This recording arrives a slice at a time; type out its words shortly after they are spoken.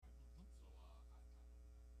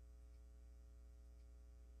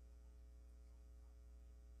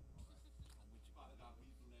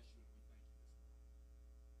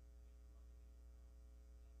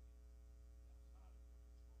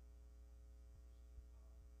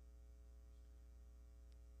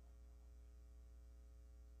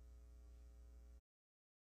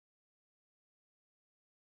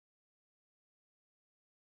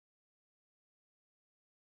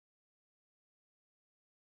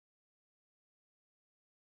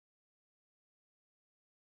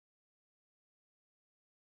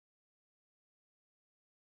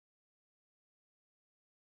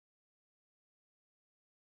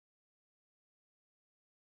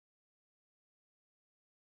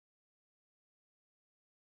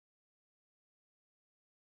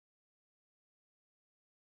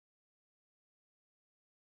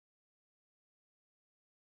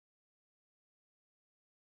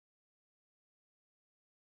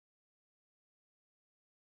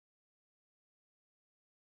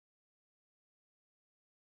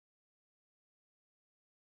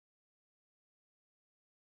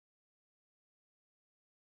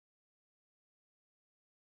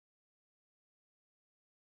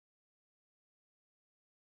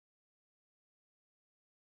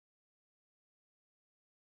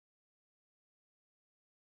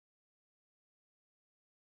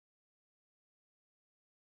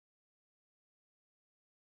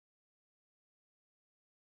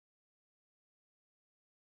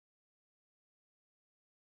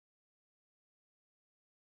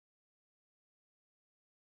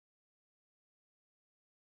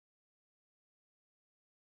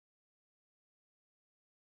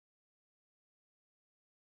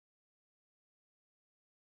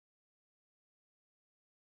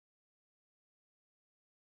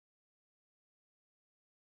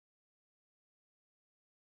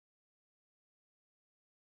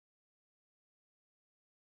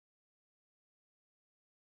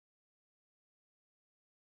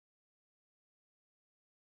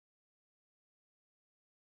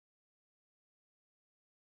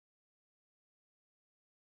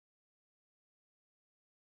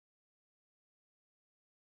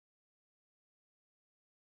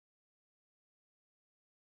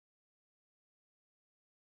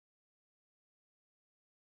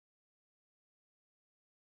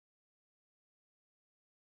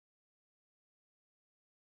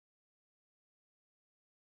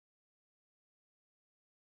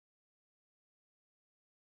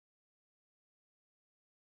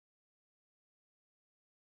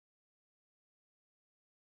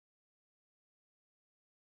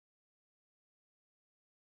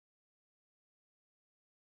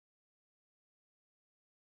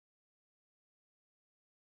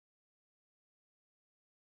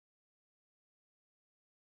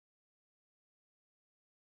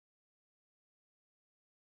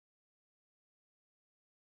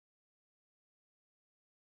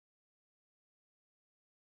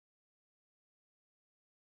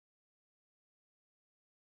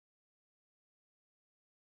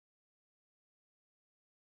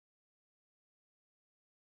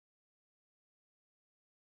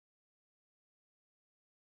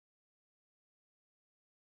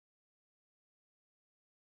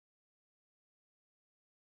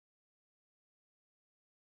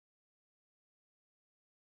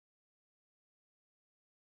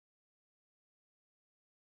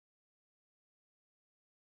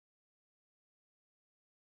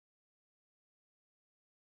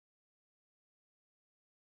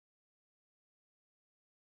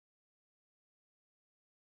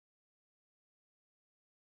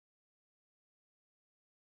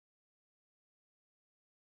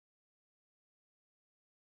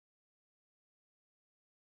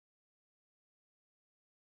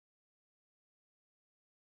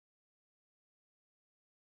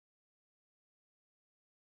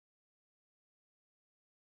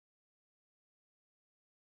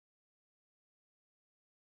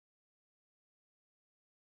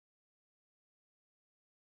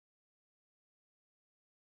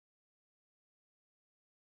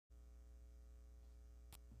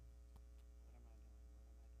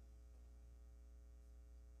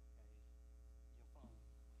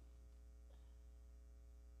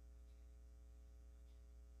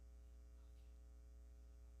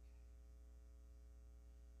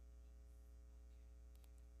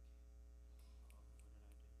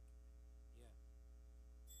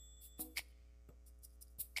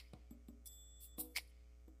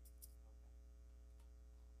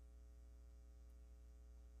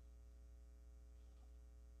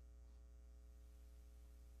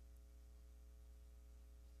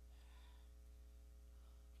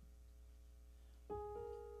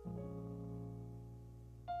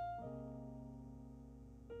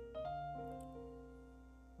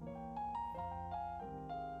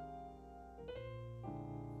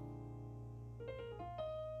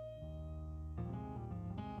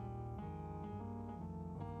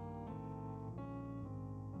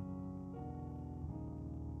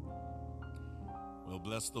Well,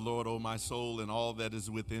 bless the Lord, O my soul, and all that is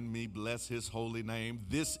within me. Bless his holy name.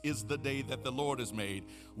 This is the day that the Lord has made.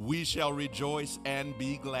 We shall rejoice and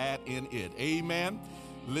be glad in it. Amen.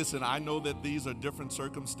 Listen, I know that these are different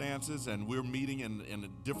circumstances, and we're meeting in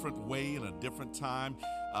a different way, in a different time.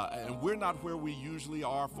 And we're not where we usually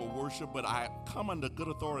are for worship, but I come under good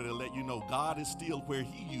authority to let you know God is still where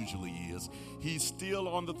he usually is. He's still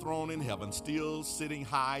on the throne in heaven, still sitting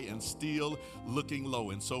high and still looking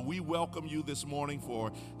low. And so we welcome you this morning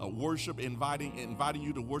for worship, inviting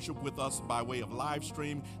you to worship with us by way of live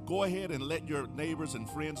stream. Go ahead and let your neighbors and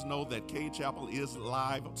friends know that Cade Chapel is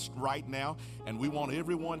live right now, and we want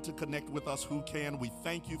everyone to connect with us who can. We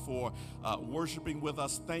thank you for worshiping with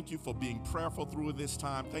us. Thank you for being prayerful through this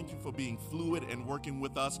time. Thank you for being fluid and working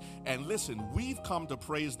with us. And listen, we've come to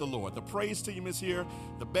praise the Lord. The praise team is here.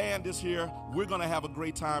 The band is here. We're going to have a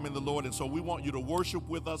great time in the Lord. And so we want you to worship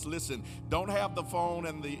with us. Listen, don't have the phone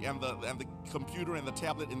and the computer and the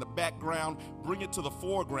tablet in the background. Bring it to the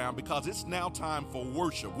foreground, because it's now time for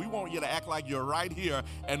worship. We want you to act like you're right here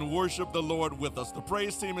and worship the Lord with us. The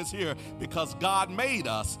praise team is here because God made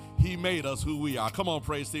us. He made us who we are. Come on,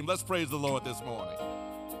 praise team. Let's praise the Lord this morning.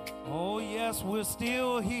 Oh, yes, we're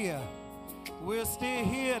still here. We're still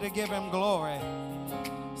here to give him glory.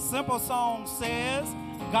 Simple song says,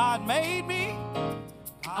 God made me.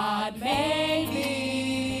 God made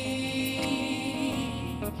me.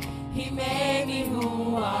 He made me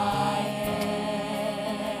who I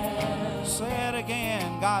am. Say it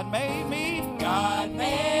again. God made me. God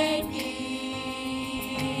made me.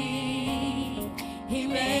 He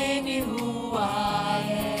made me who I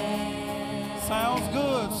am. Sounds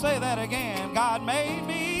good. Say that again. God made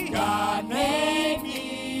me. God made me.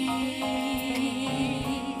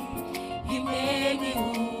 He made me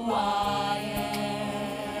who I am.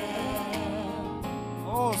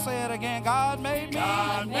 Oh, say it again. God made me.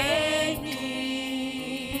 God made me.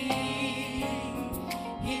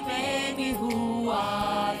 He made me who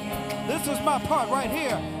I am. This is my part right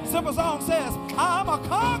here. Simple song says, I'm a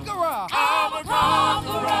conqueror. I'm a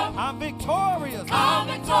conqueror. I'm victorious. I'm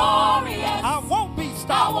victorious. I won't be I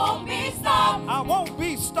stopped. won't be stopped. I won't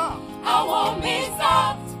be stopped. I won't be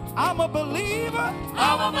stopped. I'm a believer.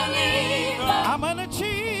 I'm a believer. I'm an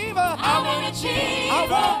achiever. I'm an achiever. I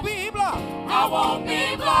won't be blocked. I won't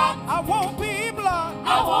be blocked. I won't be blocked.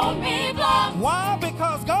 I won't be blocked. Why?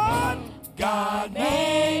 Because God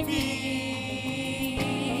made me.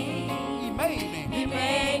 He made me. He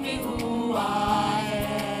made me who I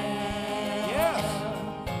am. Yes.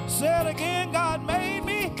 Say it again. God made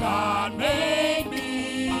me. God made me.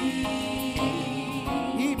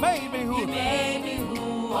 He made me who? He made me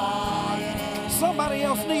who I am. Somebody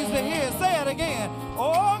else needs to hear it. Say it again.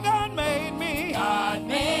 Oh, God made me. God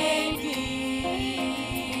made me.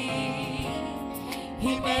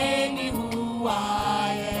 He made me who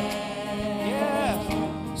I am.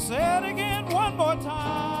 Yes. Say it again one more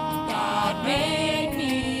time. God made me.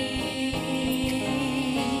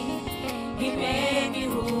 He made me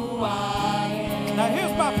who I am. Now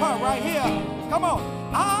here's my part right here. Come on.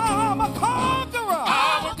 I'm a conqueror.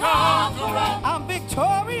 I'm a conqueror. I'm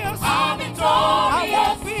victorious. I'm I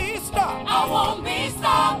won't victorious. be stopped. I won't be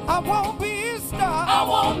stopped. I won't be stopped. I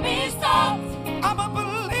won't be stopped. I'm a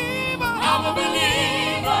believer. I'm a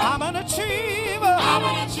believer. I'm an achiever. I'm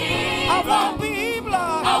an achiever. I won't be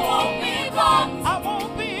blocked. I won't be blocked. I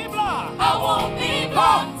won't be blocked. I won't be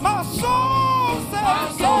blocked. My soul says My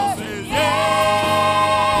soul yes. says Yeah,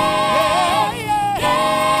 yeah. yeah,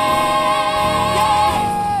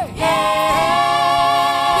 Yeah.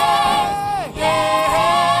 yeah,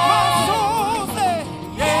 yeah. My soul says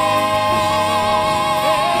yeah,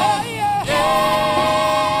 yeah,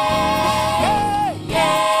 yeah.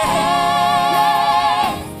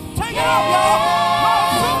 Take it up, y'all. My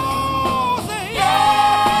soul says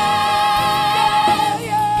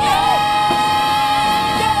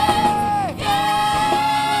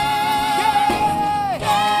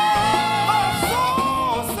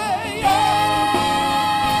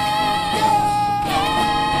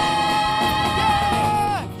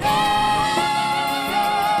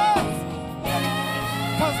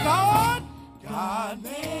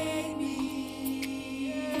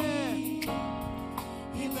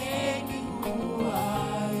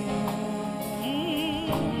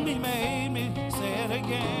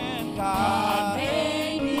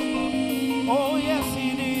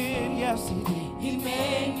Yes, he did. He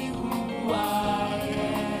made me who I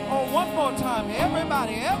am. Oh, one more time.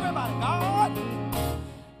 Everybody, everybody.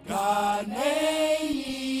 God made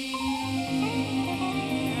me.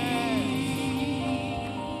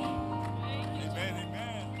 Amen,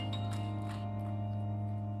 amen.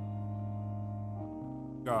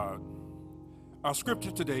 God. Our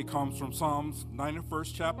scripture today comes from Psalms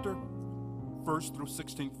 91st chapter, 1st through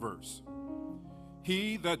 16th verse.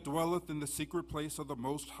 He that dwelleth in the secret place of the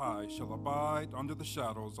Most High shall abide under the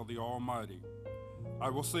shadows of the Almighty. I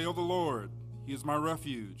will say of the Lord, He is my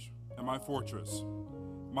refuge and my fortress,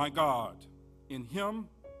 my God. In Him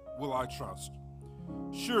will I trust.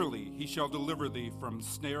 Surely He shall deliver thee from the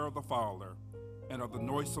snare of the fowler and of the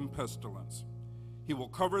noisome pestilence. He will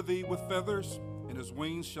cover thee with feathers, and His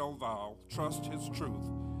wings shall thou trust. His truth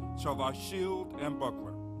shall thy shield and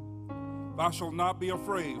buckler. Thou shalt not be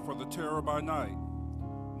afraid for the terror by night,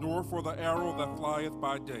 nor for the arrow that flieth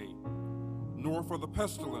by day, nor for the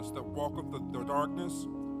pestilence that walketh in the darkness,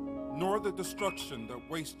 nor the destruction that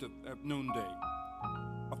wasteth at noonday.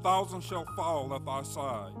 1,000 shall fall at thy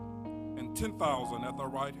side, and 10,000 at thy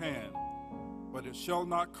right hand, but it shall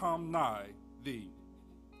not come nigh thee.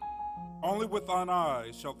 Only with thine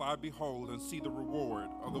eyes shalt thou behold and see the reward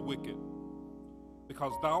of the wicked.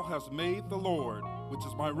 Because thou hast made the Lord, which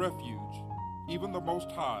is my refuge, even the Most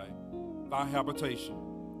High, thy habitation.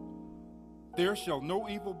 There shall no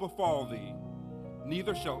evil befall thee,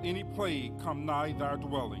 neither shall any plague come nigh thy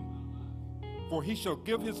dwelling. For He shall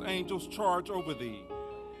give His angels charge over thee,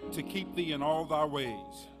 to keep thee in all thy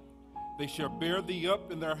ways. They shall bear thee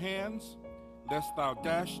up in their hands, lest thou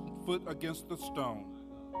dash foot against the stone.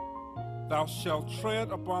 Thou shalt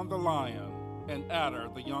tread upon the lion and adder,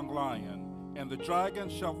 the young lion, and the dragon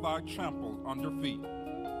shall thou trample under feet.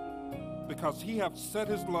 Because He hath set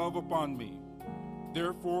His love upon me,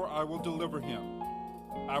 therefore I will deliver him.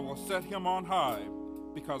 I will set him on high,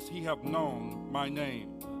 because he hath known my name.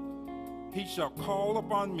 He shall call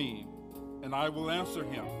upon me, and I will answer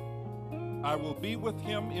him. I will be with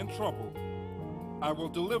him in trouble. I will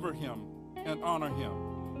deliver him and honor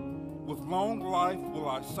him. With long life will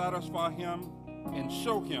I satisfy him and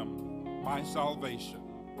show him my salvation.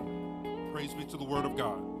 Praise be to the word of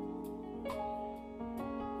God.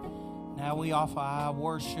 Now we offer our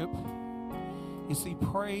worship. You see,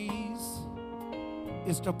 praise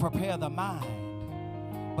is to prepare the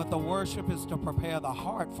mind, but the worship is to prepare the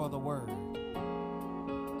heart for the word.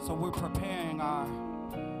 So we're preparing our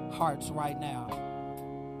hearts right now.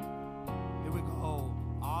 Here we go.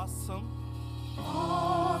 Awesome.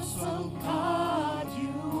 Awesome God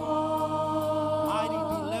you are. Mighty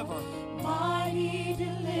deliverer. Mighty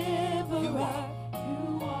deliverer. You are.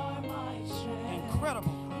 You are my strength.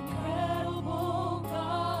 Incredible. Incredible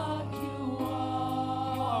God you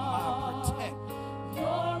are. You are my protector.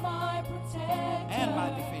 You're my protector. And my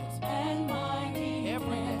defense. And my defense.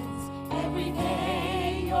 Every day. Every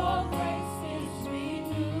day your grace is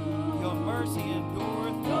renewed. Your mercy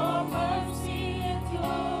endureth. Your mercy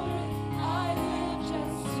endureth. I live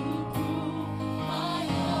just to prove my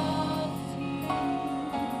love to you.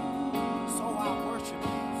 So I worship you.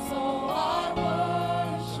 So I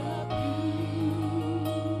worship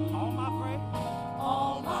you. All my praise.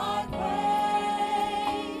 All my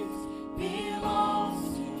praise belongs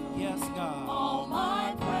to you. Yes, God. All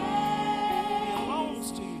my praise Belongs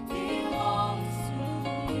to you. belongs to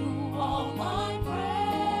you. All my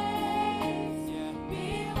praise Yeah.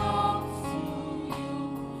 belongs to you.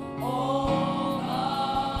 Oh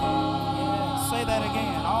Yeah. God. Say that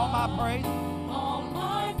again. All my praise All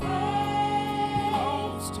my praise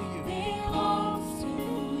belongs to you. belongs to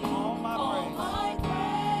you. All my All praise my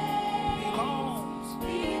praise belongs.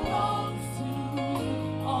 belongs to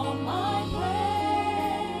you. All my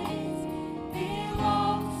praise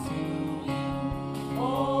belongs to you.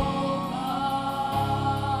 Oh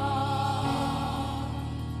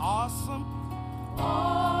God. Awesome.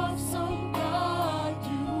 Awesome God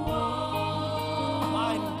you are.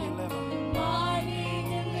 Mighty deliverer. Mighty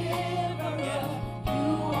deliverer. Yeah. You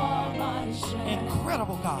are my strength.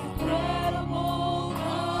 Incredible God. Incredible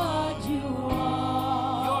God you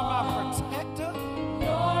are. You're my protector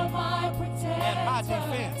You're my protector. and my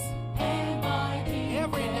defense. And my defense.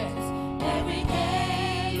 Every day. Every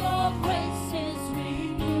day your grace is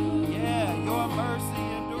renewed. Yeah. Your mercy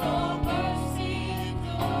Your endureth. mercy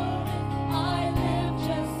endureth. I live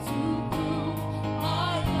just to prove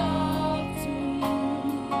my love to you.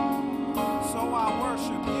 So I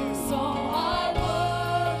worship you. So I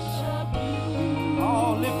worship you.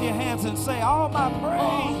 Oh, lift your hands and say, all my All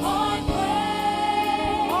praise my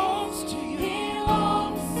praise belongs to you.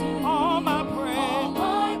 belongs to you. All my All praise.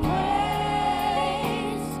 my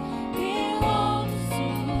praise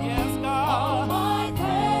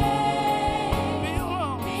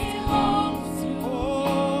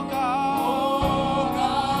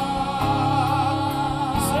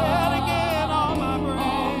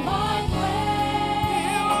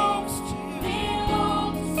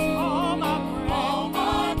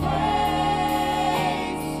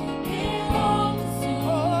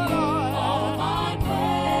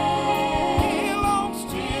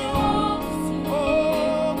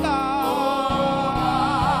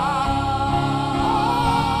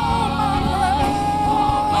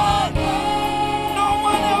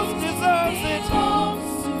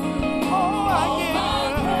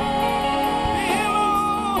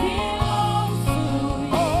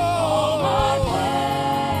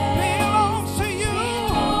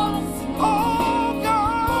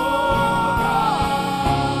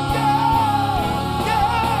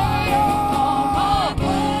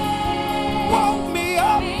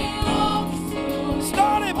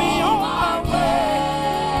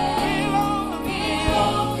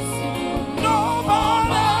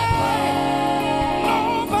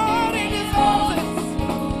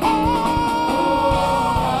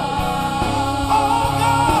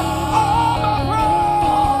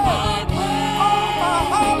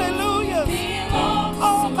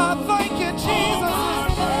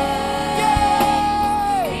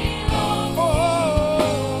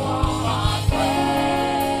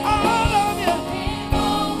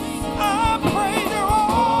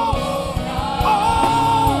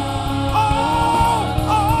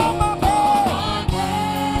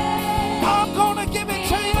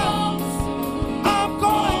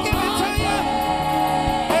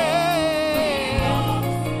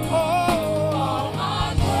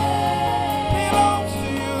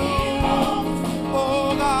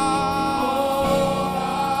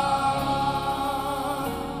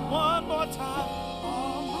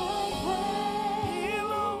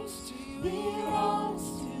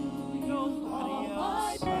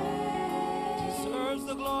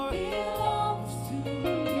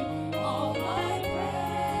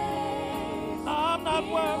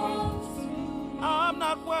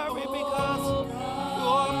not worry because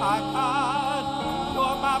you're my God.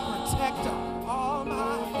 You're my protector. All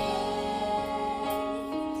my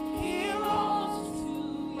belongs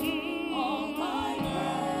to you. All my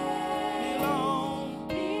praise belongs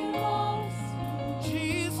to you.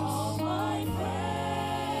 Jesus. All my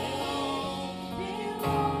praise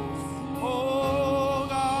belongs to you. Oh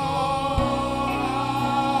God.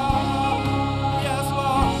 Yes,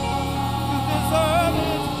 Lord. You deserve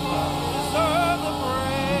it. Deserve the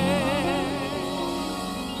praise.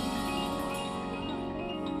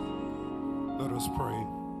 Let us pray.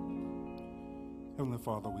 Heavenly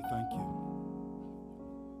Father, we thank you.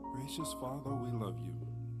 Gracious Father, we love you.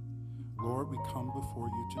 Lord, we come before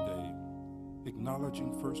you today,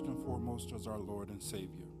 acknowledging first and foremost as our Lord and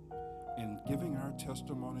Savior, and giving our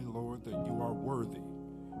testimony, Lord, that you are worthy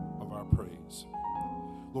of our praise.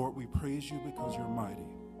 Lord, we praise you because you're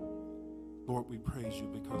mighty. Lord, we praise you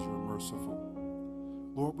because you're merciful.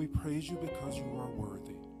 Lord, we praise you because you are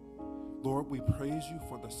worthy. Lord, we praise you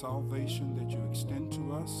for the salvation that you extend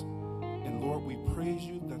to us. And Lord, we praise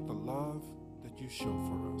you that the love that you show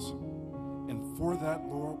for us. And for that,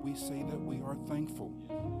 Lord, we say that we are thankful.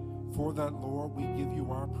 For that, Lord, we give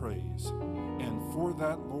you our praise. And for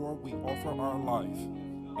that, Lord, we offer our life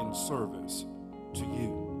in service to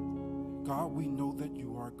you. God, we know that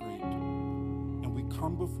you are great. And we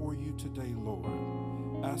come before you today,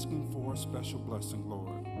 Lord, asking for a special blessing,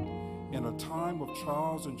 Lord. In a time of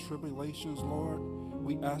trials and tribulations, Lord,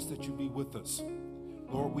 we ask that you be with us.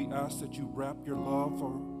 Lord, we ask that you wrap your love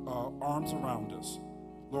arms around us.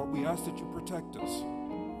 Lord, we ask that you protect us.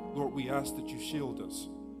 Lord, we ask that you shield us.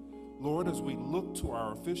 Lord, as we look to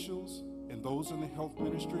our officials and those in the health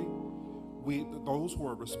ministry, those who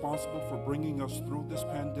are responsible for bringing us through this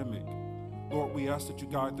pandemic, Lord, we ask that you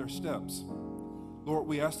guide their steps. Lord,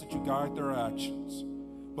 we ask that you guide their actions.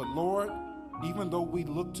 But Lord, even though we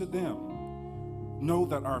look to them, know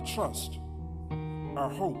that our trust, our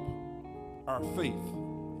hope, our faith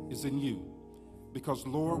is in you. Because,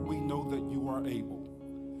 Lord, we know that you are able.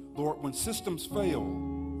 Lord, when systems fail,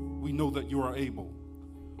 we know that you are able.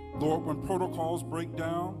 Lord, when protocols break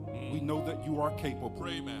down, we know that you are capable.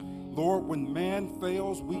 Pray, man. Lord, when man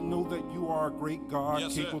fails, we know that you are a great God,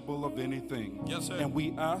 Yes, sir. capable of anything. Yes, sir. And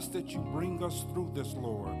we ask that you bring us through this,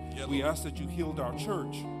 Lord. Yes, We Lord. ask that you healed our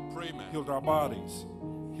church, Pray, man. healed our bodies,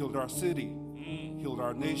 healed our city, healed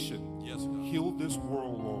our nation, Yes, God. heal this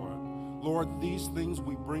world, Lord. Lord, these things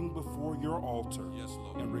we bring before your altar. Yes,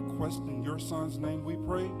 Lord. And request in your Son's name we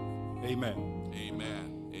pray. Amen.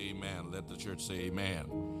 Amen. Amen. Let the church say amen.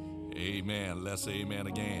 Amen. Let's say amen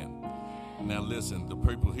again. Now listen, the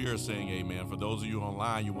people here are saying amen. For those of you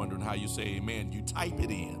online, you're wondering how you say amen. You type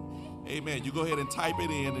it in. Amen. You go ahead and type it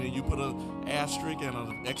in, and you put an asterisk and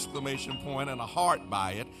an exclamation point and a heart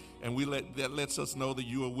by it, and that lets us know that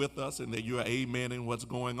you are with us and that you are amen in what's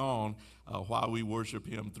going on while we worship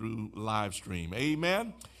him through live stream.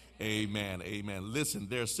 Amen. Amen. Amen. Listen,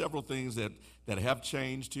 there are several things that have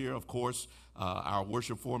changed here. Of course, our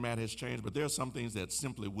worship format has changed, but there are some things that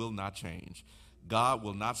simply will not change. God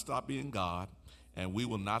will not stop being God, and we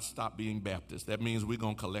will not stop being Baptist. That means we're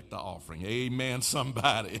going to collect the offering. Amen,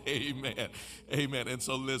 somebody. Amen. Amen. And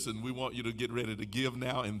so listen, we want you to get ready to give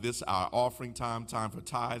now in this, our offering time for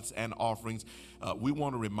tithes and offerings. We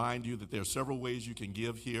want to remind you that there are several ways you can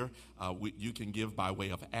give here. You can give by way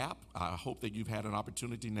of app. I hope that you've had an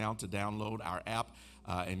opportunity now to download our app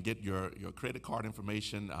and get your credit card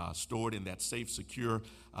information stored in that safe, secure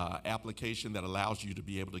application that allows you to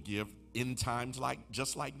be able to give in times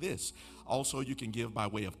just like this. Also, you can give by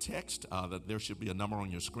way of text. That there should be a number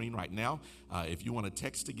on your screen right now. If you want to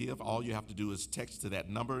text to give, all you have to do is text to that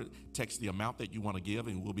number, text the amount that you want to give,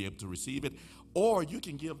 and we'll be able to receive it. Or you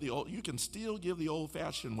can still give the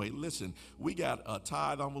old-fashioned way. Listen, we got a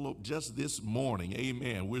tithe envelope just this morning.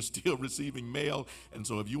 Amen. We're still receiving mail, and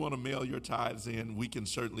so if you want to mail your tithes in, we can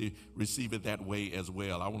certainly receive it that way as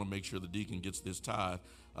well. I want to make sure the deacon gets this tithe.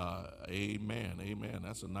 Amen. Amen.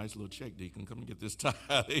 That's a nice little check, deacon. Come and get this tithe.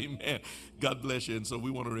 Amen. God bless you. And so we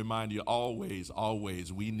want to remind you always,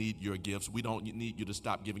 we need your gifts. We don't need you to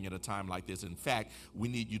stop giving at a time like this. In fact, we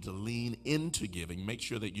need you to lean into giving. Make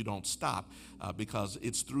sure that you don't stop because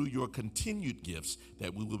it's through your continued gifts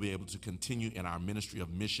that we will be able to continue in our ministry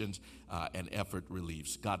of missions and effort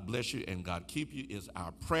reliefs. God bless you and God keep you is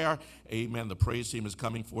our prayer. Amen. The praise team is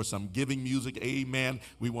coming for some giving music. Amen.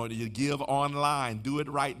 We want you to give online. Do it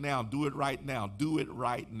right now. Do it right now. Do it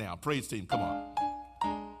right now. Praise team, come on.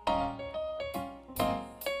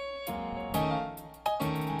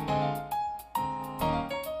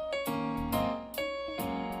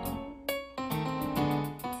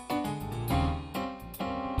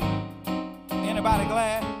 Anybody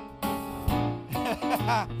glad?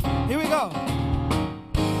 Here we go.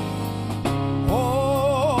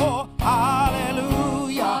 Oh,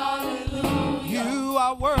 hallelujah. Hallelujah. You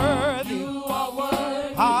are worthy. You are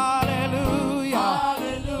worthy. Hallelujah.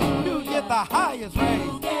 Hallelujah. You get the highest praise.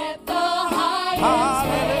 You get the highest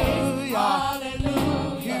hallelujah.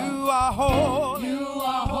 Hallelujah. You are holy. You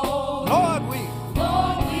are holy. Lord,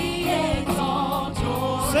 we exalt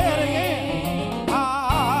your say it again.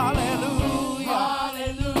 Hallelujah.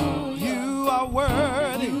 Hallelujah. You are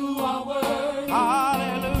worthy. You are worthy.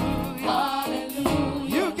 Hallelujah. Hallelujah.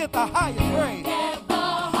 You get the highest praise. Get the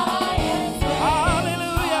highest praise.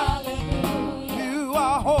 Hallelujah. Hallelujah. You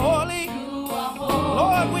are holy. You are holy.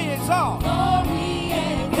 Lord, we exalt. Lord, we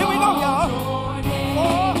exalt. Here we go, y'all.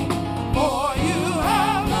 For you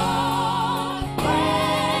have done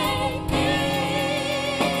great things.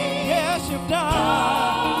 Yes, you've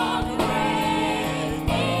done great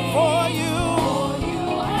things. For you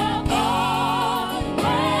have done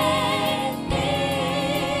great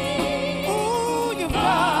things. Ooh, you've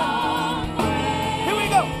done great. Here we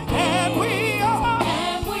go. And we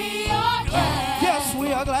are glad. Yes,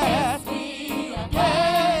 we are glad. Yes, we are glad.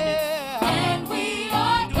 Yeah. And we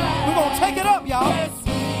are glad. We're going to take it up, y'all. Yes.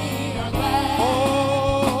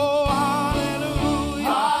 Oh,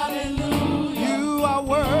 hallelujah. Hallelujah. You are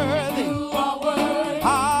worthy. You are worthy.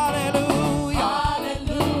 Hallelujah.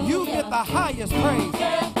 Hallelujah. You get the highest praise.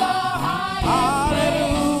 Get the highest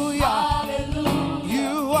hallelujah. Hallelujah.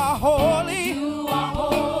 You are holy. You are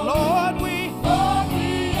holy. Lord, we exalt.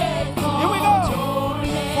 Here we go.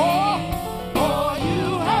 For you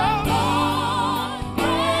have done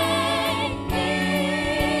great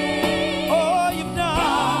things. Oh, you've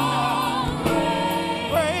done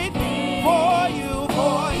great things. For you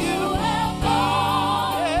have done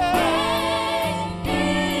great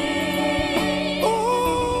things.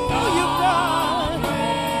 Ooh, you've done.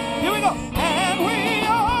 Here we go. And we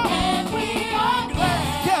are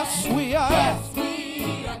glad. Yes, we are. Yes, we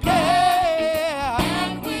are glad. Yeah.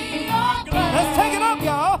 And we are glad. Let's take it up,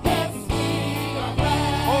 y'all. Yes, we are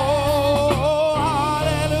glad. Oh,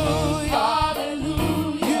 hallelujah.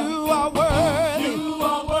 Hallelujah. You are worthy. You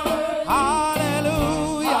are worthy.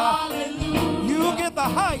 Hallelujah. Hallelujah. You get the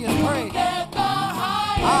highest praise. Get the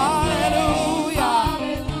highest hallelujah.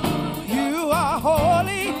 Hallelujah. You are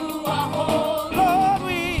holy. You are holy. Lord,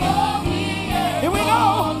 we here we go.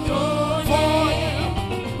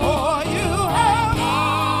 For you have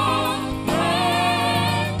done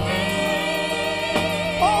great things.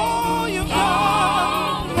 Oh, you've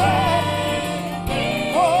done great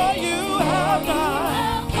things. For you have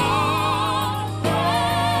done great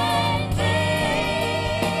things.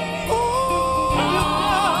 Ooh, you've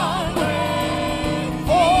done great.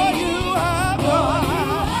 For you have done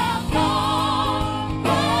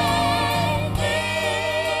great things.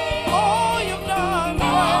 Oh, you've done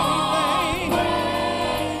great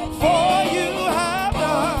things. For you have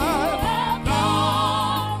done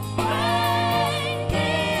great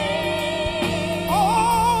things.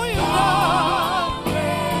 Oh, you've done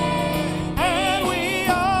great. And we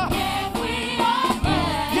are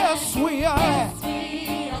glad. Yes, we are.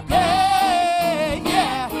 Yeah,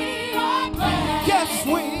 yeah. Yes,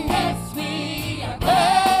 we are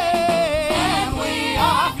glad. And we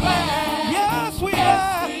are glad. Yes, we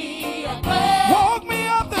are. Woke me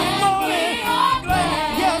up this morning.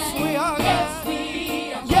 Yes, we are glad.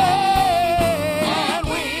 Yeah, and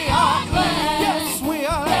we are glad. Yes, we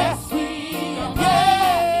are glad.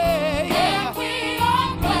 Yeah, yeah.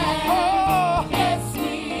 Oh,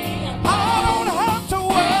 I don't have to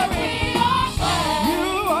worry. You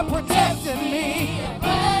are protecting me.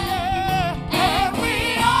 And we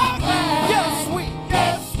are glad. Yes, we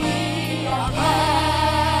are glad.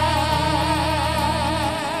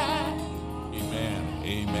 Amen,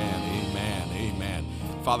 amen, amen, amen.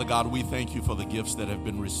 Father God, we thank you for the gifts that have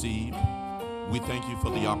been received. We thank you for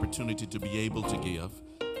the opportunity to be able to give.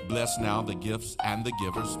 Bless now the gifts and the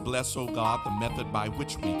givers. Bless, oh God, the method by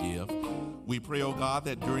which we give. We pray, oh God,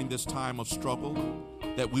 that during this time of struggle,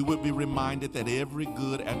 that we would be reminded that every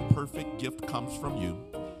good and perfect gift comes from you.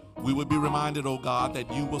 We would be reminded, oh God,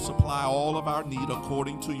 that you will supply all of our need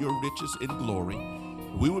according to your riches in glory.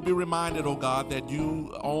 We would be reminded, oh God, that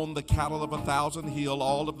you own the cattle of 1,000 hill,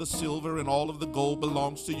 all of the silver and all of the gold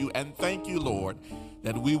belongs to you. And thank you, Lord,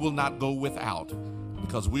 that we will not go without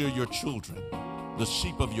because we are your children, the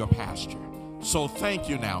sheep of your pasture. So thank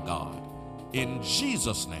you now, God, in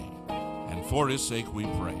Jesus' name, and for his sake we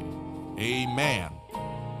pray. Amen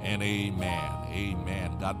and amen.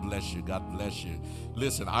 Amen. God bless you. God bless you.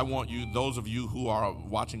 Listen, I want you, those of you who are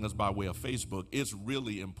watching us by way of Facebook, it's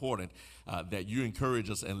really important that you encourage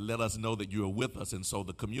us and let us know that you are with us. And so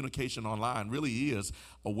the communication online really is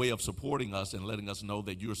a way of supporting us and letting us know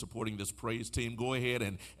that you are supporting this praise team. Go ahead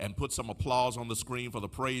and put some applause on the screen for the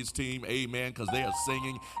praise team. Amen. Because they are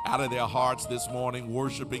singing out of their hearts this morning,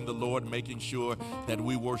 worshiping the Lord, making sure that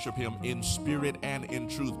we worship him in spirit and in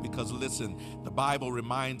truth. Because listen, the Bible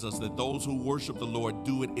reminds us that those who worship the Lord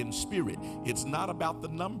do it in spirit. It's not about the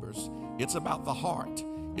numbers. It's about the heart.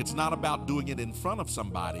 It's not about doing it in front of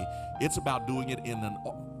somebody. It's about doing it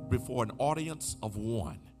before an audience of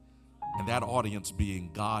one, and that audience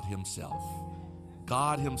being God himself.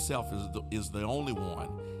 God himself is the only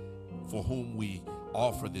one for whom we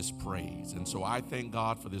offer this praise. And so I thank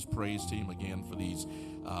God for this praise team again, for these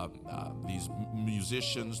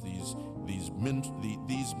musicians, these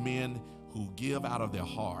men who give out of their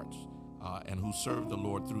hearts and who serve the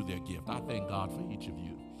Lord through their gift. I thank God for each of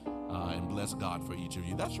you. And bless God for each of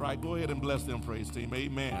you. That's right. Go ahead and bless them, praise team.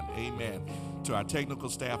 Amen. Amen. To our technical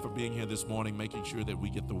staff for being here this morning, making sure that we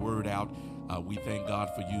get the word out. We thank God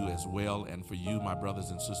for you as well, and for you, my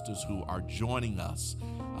brothers and sisters, who are joining us.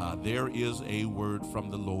 There is a word from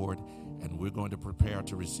the Lord, and we're going to prepare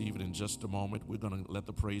to receive it in just a moment. We're going to let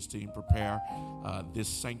the praise team prepare this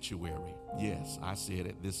sanctuary. Yes, I said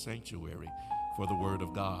it, this sanctuary, for the word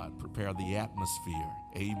of God. Prepare the atmosphere,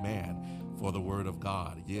 amen, for the word of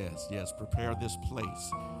God. Yes, prepare this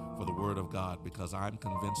place for the word of God, because I'm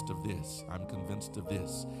convinced of this,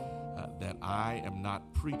 that I am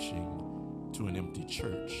not preaching to an empty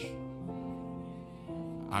church.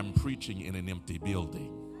 I'm preaching in an empty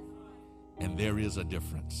building, and there is a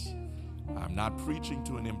difference. I'm not preaching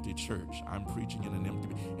to an empty church. I'm preaching in an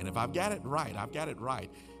empty, and if I've got it right,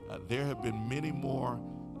 there have been many more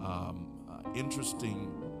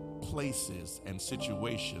interesting places and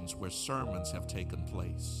situations where sermons have taken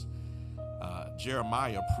place.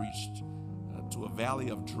 Jeremiah preached to a valley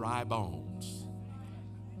of dry bones.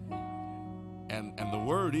 And the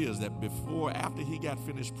word is that after he got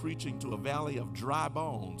finished preaching to a valley of dry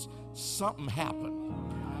bones, something happened.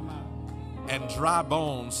 And dry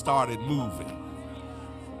bones started moving.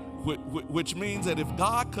 Which means that if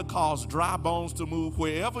God could cause dry bones to move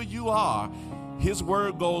wherever you are, his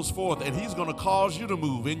word goes forth, and he's going to cause you to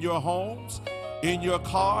move in your homes, in your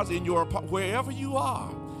cars, wherever you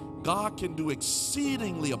are. God can do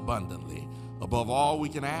exceedingly abundantly above all we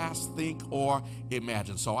can ask, think, or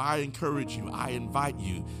imagine. So I encourage you, I invite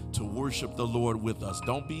you to worship the Lord with us.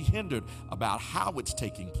 Don't be hindered about how it's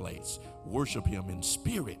taking place. Worship him in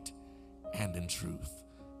spirit and in truth.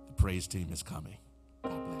 The praise team is coming.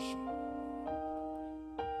 God bless you.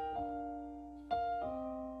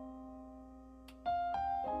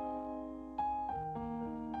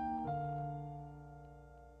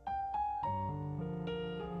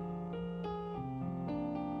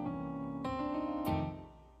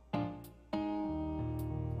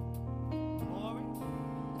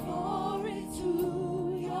 Glory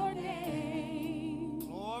to your name.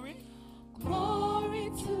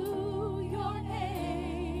 Glory to your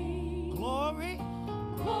name. Glory.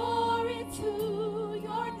 Glory to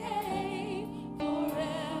your name.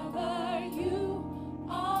 Forever you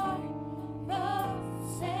are the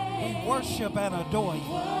same. We worship and adore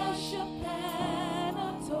you. Worship and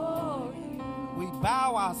adore you. We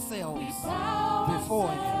bow ourselves Bow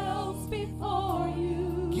before you, ourselves before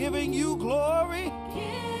you. giving you glory.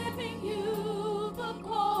 Giving you the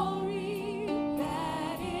glory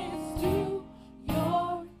that is due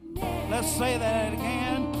your name. Let's say that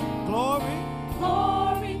again. Glory.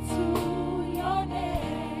 Glory to your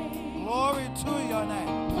name. Glory to your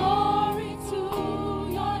name. Glory to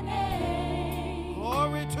your name.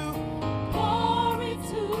 Glory to. Glory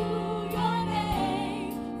to your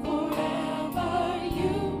name. Forever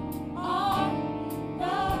you are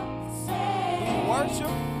the same. We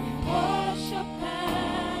worship. Worship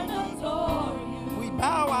and adore you. We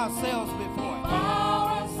bow ourselves before you, Bow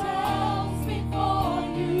ourselves before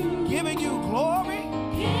you. giving you glory.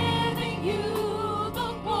 Giving you the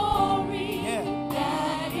glory Yeah.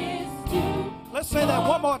 that is due. Let's say that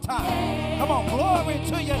one more time. Come on. Glory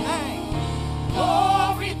to your name.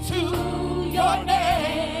 Glory to your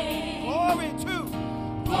name. Glory to.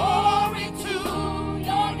 Glory to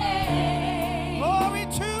your name. Glory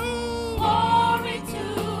to. Glory to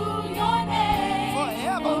your name.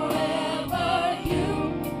 Forever. Forever you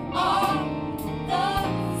are the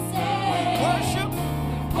same. Worship.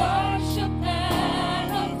 Worship and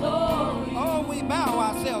adore you. Oh, we bow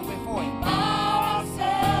ourselves before you, Bow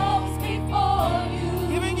ourselves before you.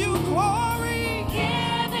 giving you glory.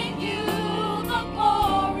 Giving you the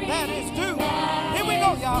glory That is due. that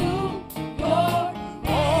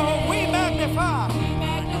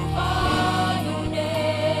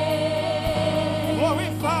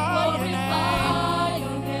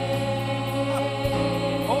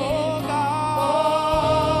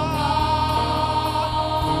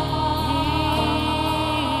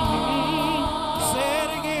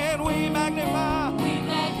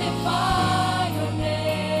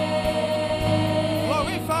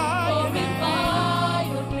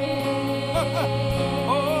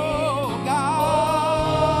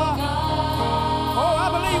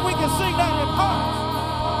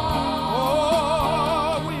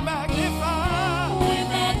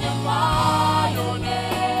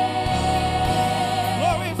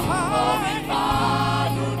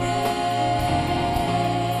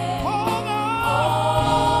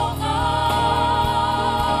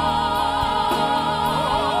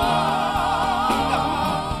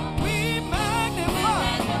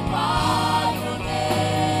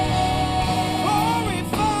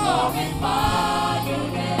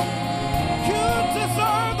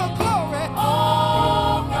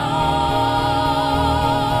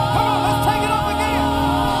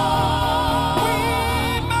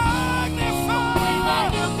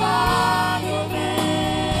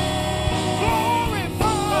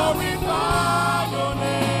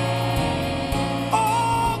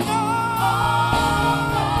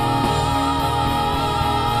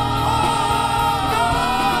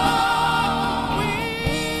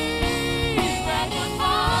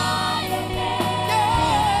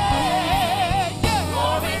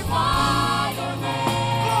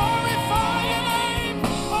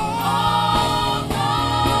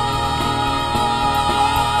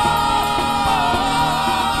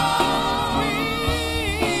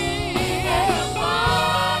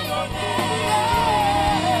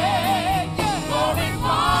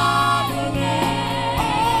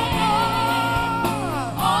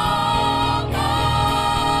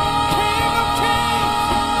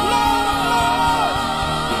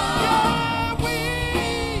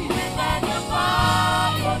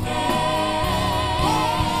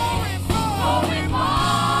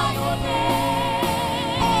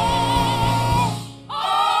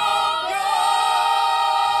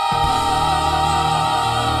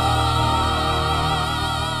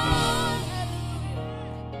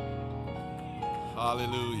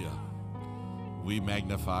Hallelujah. We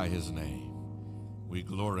magnify his name. We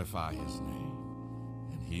glorify his name.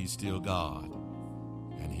 And he's still God.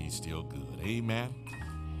 And he's still good. Amen.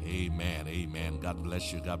 Amen. Amen. God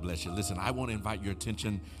bless you. God bless you. Listen, I want to invite your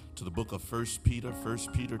attention to the book of 1 Peter. 1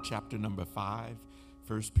 Peter chapter number 5.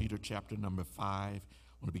 1 Peter chapter number 5. I want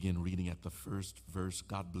to begin reading at the first verse.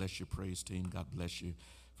 God bless you, praise team. God bless you.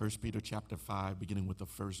 1 Peter chapter 5, beginning with the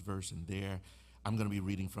first verse. And there, I'm going to be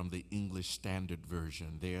reading from the English Standard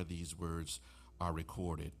Version. There, these words are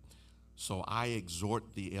recorded. So I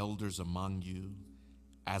exhort the elders among you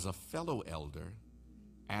as a fellow elder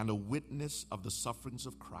and a witness of the sufferings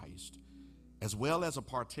of Christ, as well as a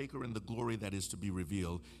partaker in the glory that is to be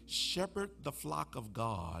revealed. Shepherd the flock of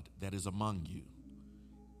God that is among you,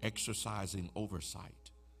 exercising oversight,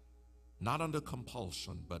 not under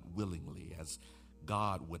compulsion, but willingly, as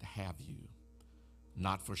God would have you,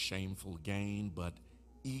 not for shameful gain, but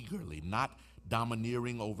eagerly, not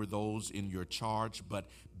domineering over those in your charge, but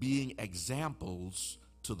being examples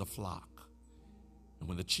to the flock. And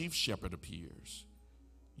when the chief shepherd appears,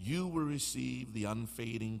 you will receive the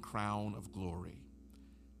unfading crown of glory.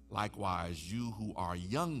 Likewise, you who are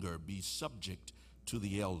younger, be subject to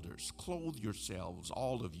the elders. Clothe yourselves,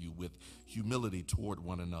 all of you, with humility toward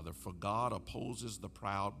one another, for God opposes the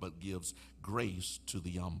proud, but gives grace to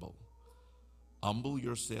the humble. Humble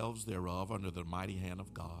yourselves thereof under the mighty hand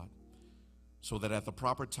of God, so that at the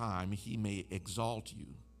proper time he may exalt you,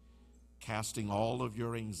 casting all of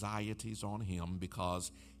your anxieties on him,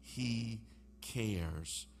 because he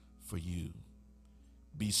cares for you.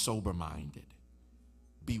 Be sober-minded.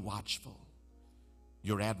 Be watchful.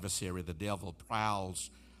 Your adversary, the devil, prowls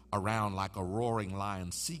around like a roaring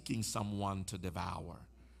lion, seeking someone to devour.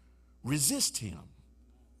 Resist him,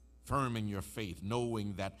 firm in your faith,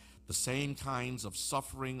 knowing that the same kinds of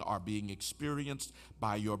suffering are being experienced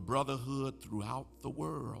by your brotherhood throughout the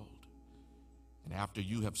world. And after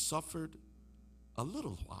you have suffered a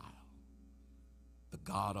little while, the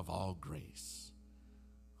God of all grace,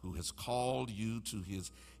 who has called you to his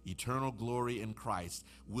eternal glory in Christ,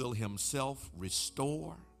 will himself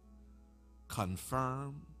restore,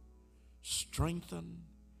 confirm, strengthen,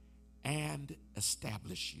 and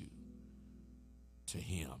establish you. To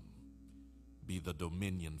him be the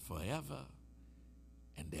dominion forever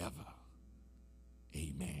and ever.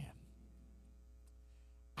 Amen.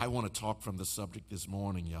 I want to talk from the subject this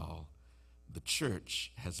morning, y'all. The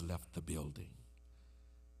church has left the building.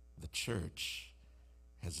 The church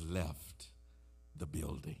has left the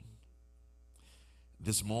building.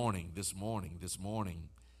 This morning,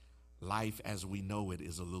 life as we know it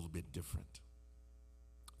is a little bit different.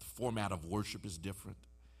 The format of worship is different.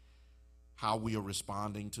 How we are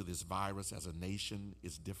responding to this virus as a nation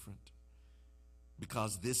is different,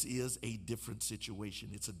 because this is a different situation.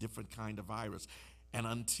 It's a different kind of virus. And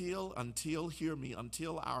until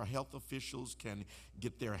our health officials can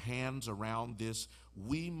get their hands around this,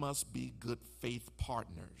 we must be good faith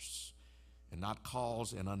partners and not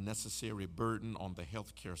cause an unnecessary burden on the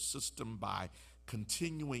healthcare system by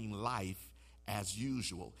continuing life as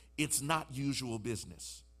usual. It's not usual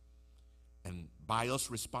business. And by us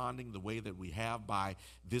responding the way that we have, by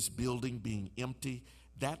this building being empty,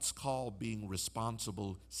 that's called being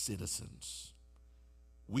responsible citizens.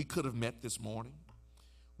 We could have met this morning.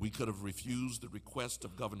 We could have refused the request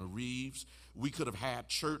of Governor Reeves. We could have had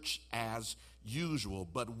church as usual.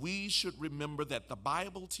 But we should remember that the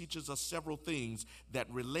Bible teaches us several things that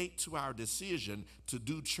relate to our decision to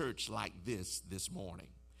do church like this morning.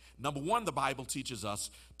 Number one, the Bible teaches us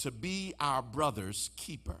to be our brother's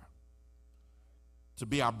keeper. To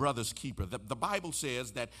be our brother's keeper. The Bible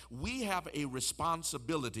says that we have a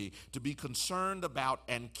responsibility to be concerned about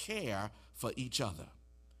and care for each other.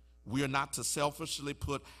 We are not to selfishly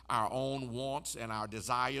put our own wants and our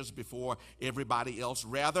desires before everybody else.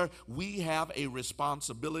 Rather, we have a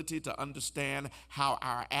responsibility to understand how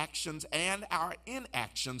our actions and our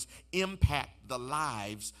inactions impact the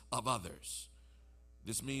lives of others.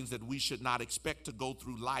 This means that we should not expect to go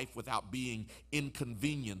through life without being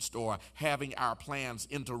inconvenienced or having our plans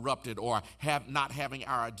interrupted or not having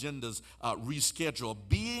our agendas rescheduled.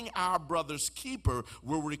 Being our brother's keeper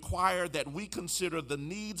will require that we consider the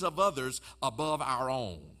needs of others above our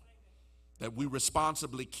own, that we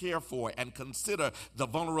responsibly care for and consider the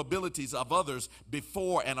vulnerabilities of others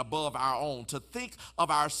before and above our own. To think of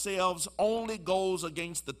ourselves only goes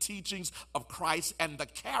against the teachings of Christ and the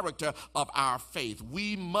character of our faith.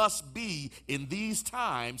 We must be, in these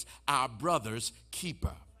times, our brother's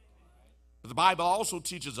keeper. The Bible also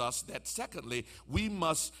teaches us that, secondly, we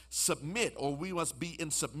must submit, or we must be in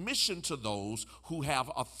submission to those who have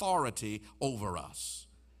authority over us.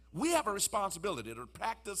 We have a responsibility to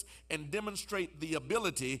practice and demonstrate the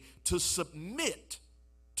ability to submit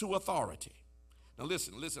to authority. Now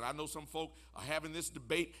listen, I know some folk are having this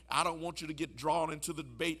debate. I don't want you to get drawn into the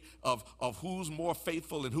debate of who's more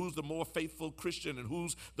faithful and who's the more faithful Christian and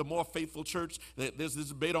who's the more faithful church. There's this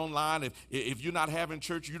debate online. If you're not having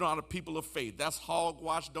church, you're not a people of faith. That's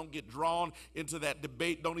hogwash. Don't get drawn into that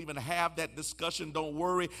debate. Don't even have that discussion. Don't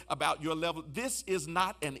worry about your level. This is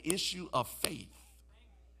not an issue of faith.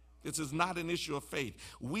 This is not an issue of faith.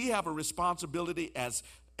 We have a responsibility as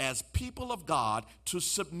people of God to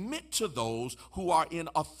submit to those who are in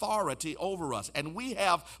authority over us. And we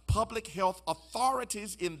have public health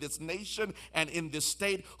authorities in this nation and in this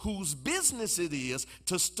state whose business it is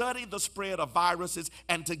to study the spread of viruses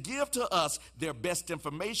and to give to us their best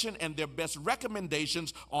information and their best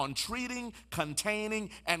recommendations on treating, containing,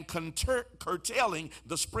 and curtailing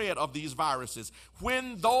the spread of these viruses.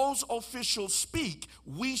 When those officials speak,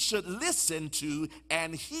 we should listen to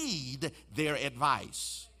and heed their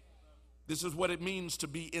advice. This is what it means to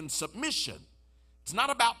be in submission. It's not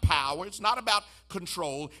about power. It's not about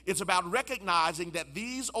control. It's about recognizing that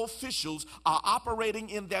these officials are operating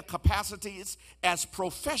in their capacities as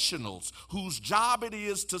professionals whose job it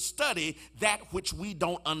is to study that which we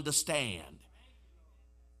don't understand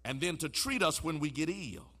and then to treat us when we get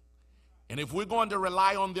ill. And if we're going to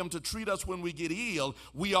rely on them to treat us when we get ill,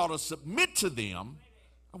 we ought to submit to them.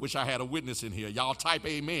 I wish I had a witness in here. Y'all type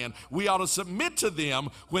amen. We ought to submit to them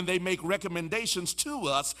when they make recommendations to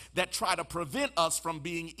us that try to prevent us from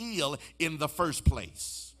being ill in the first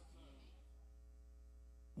place.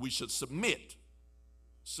 We should submit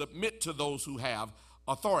to those who have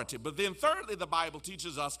authority. But then thirdly, the Bible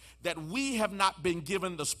teaches us that we have not been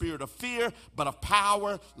given the spirit of fear, but of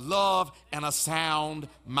power, love, and a sound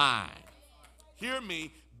mind. Hear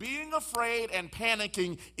me. Being afraid and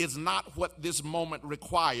panicking is not what this moment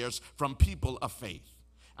requires from people of faith.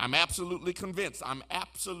 I'm absolutely convinced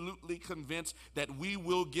that we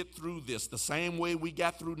will get through this. The same way we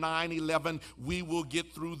got through 9/11, we will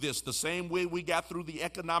get through this. The same way we got through the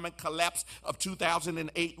economic collapse of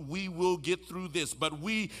 2008, we will get through this. But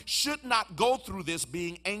we should not go through this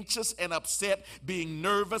being anxious and upset, being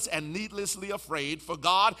nervous and needlessly afraid, for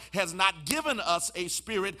God has not given us a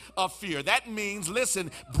spirit of fear. That means, listen,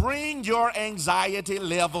 bring your anxiety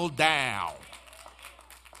level down.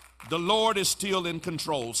 The Lord is still in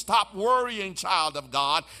control. Stop worrying, child of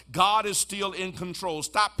God. God is still in control.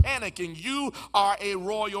 Stop panicking. You are a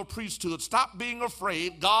royal priesthood. Stop being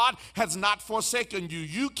afraid. God has not forsaken you.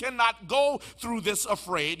 You cannot go through this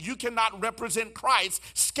afraid. You cannot represent Christ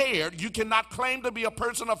scared. You cannot claim to be a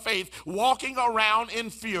person of faith walking around in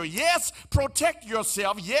fear. Yes, protect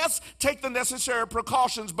yourself. Yes, take the necessary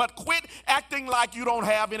precautions, but quit acting like you don't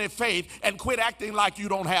have any faith and quit acting like you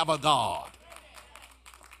don't have a God.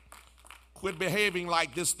 Quit behaving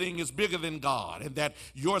like this thing is bigger than God and that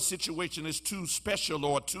your situation is too special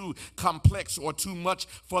or too complex or too much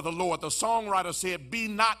for the Lord. The songwriter said, "Be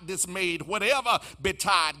not dismayed, whatever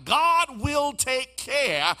betide, God will take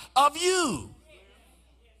care of you."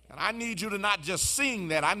 And I need you to not just sing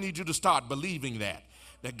that. I need you to start believing that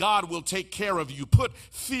God will take care of you. Put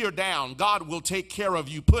fear down. God will take care of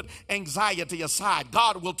you. Put anxiety aside.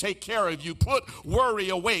 God will take care of you. Put worry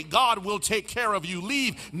away. God will take care of you.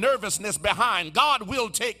 Leave nervousness behind. God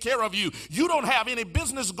will take care of you. You don't have any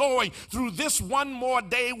business going through this one more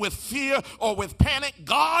day with fear or with panic.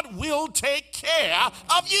 God will take care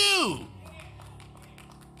of you.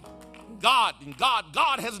 God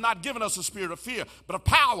has not given us a spirit of fear, but of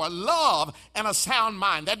power, love, and a sound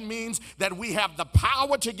mind. That means that we have the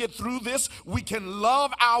power to get through this. We can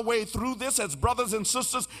love our way through this as brothers and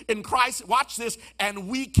sisters in Christ. Watch this. And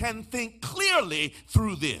we can think clearly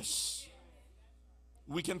through this.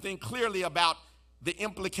 We can think clearly about the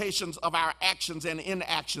implications of our actions and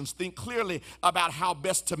inactions. Think clearly about how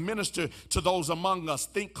best to minister to those among us.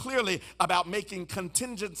 Think clearly about making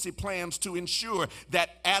contingency plans to ensure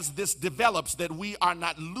that as this develops, that we are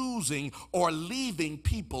not losing or leaving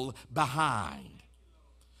people behind.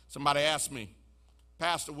 Somebody asked me,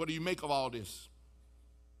 "Pastor, what do you make of all this?"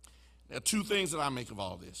 There are two things that I make of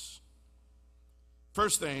all this.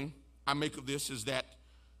 First thing I make of this is that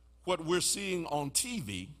what we're seeing on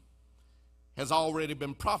TV has already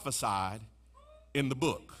been prophesied in the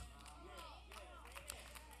book.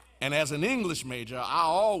 And as an English major, I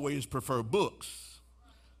always prefer books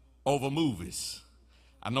over movies.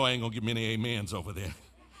 I know I ain't gonna get many amens over there.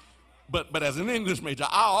 But as an English major,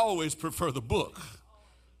 I always prefer the book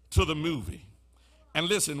to the movie. And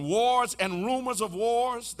listen, wars and rumors of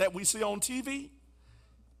wars that we see on TV,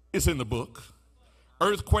 it's in the book.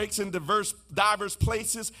 Earthquakes in diverse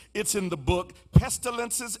places, it's in the book.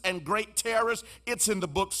 Pestilences and great terrors, it's in the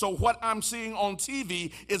book. So what I'm seeing on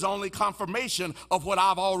TV is only confirmation of what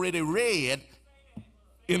I've already read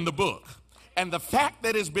in the book. And the fact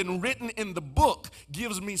that it's been written in the book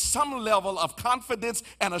gives me some level of confidence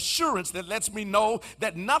and assurance that lets me know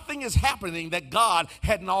that nothing is happening that God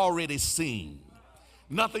hadn't already seen.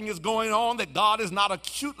 Nothing is going on that God is not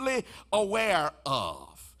acutely aware of.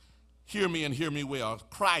 Hear me and hear me well.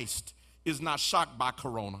 Christ is not shocked by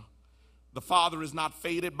corona. The Father is not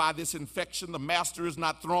faded by this infection. The Master is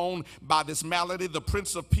not thrown by this malady. The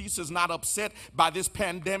Prince of Peace is not upset by this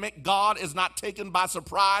pandemic. God is not taken by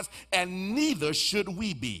surprise, and neither should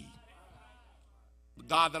we be. The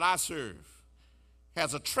God that I serve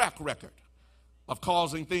has a track record of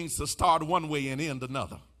causing things to start one way and end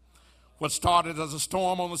another. What started as a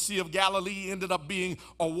storm on the Sea of Galilee ended up being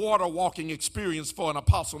a water walking experience for an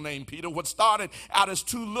apostle named Peter. What started out as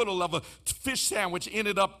too little of a fish sandwich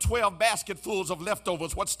ended up 12 basketfuls of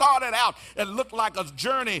leftovers. What started out and looked like a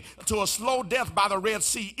journey to a slow death by the Red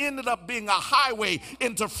Sea ended up being a highway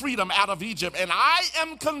into freedom out of Egypt. And I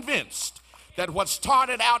am convinced that what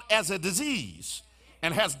started out as a disease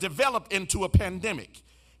and has developed into a pandemic,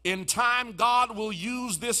 in time God will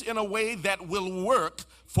use this in a way that will work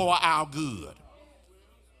for our good.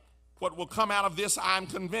 What will come out of this, I'm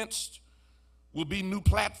convinced, will be new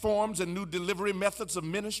platforms and new delivery methods of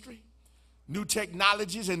ministry, new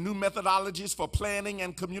technologies and new methodologies for planning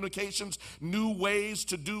and communications, new ways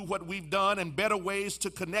to do what we've done and better ways to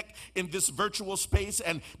connect in this virtual space,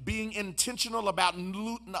 and being intentional about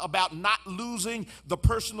not losing the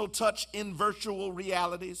personal touch in virtual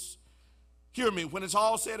realities. Hear me, when it's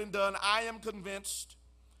all said and done, I am convinced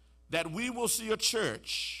that we will see a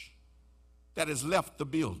church that has left the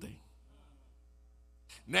building.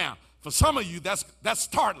 Now, for some of you, that's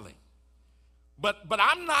startling. But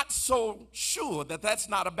I'm not so sure that that's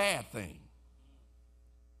not a bad thing,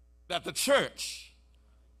 that the church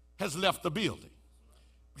has left the building.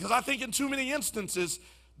 Because I think in too many instances,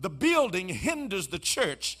 the building hinders the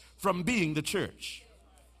church from being the church.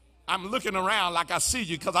 I'm looking around like I see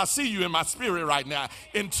you because I see you in my spirit right now.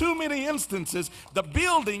 In too many instances, the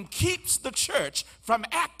building keeps the church from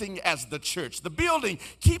acting as the church. The building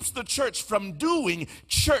keeps the church from doing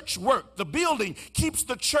church work. The building keeps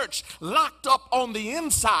the church locked up on the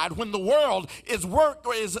inside when the world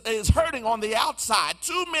is hurting on the outside.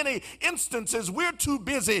 Too many instances, we're too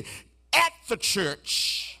busy at the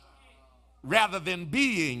church rather than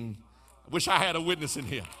being, I wish I had a witness in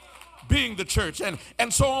here, being the church.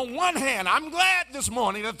 And so on one hand, I'm glad this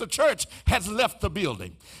morning that the church has left the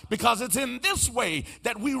building, because it's in this way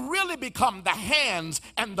that we really become the hands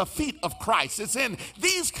and the feet of Christ. It's in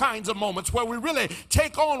these kinds of moments where we really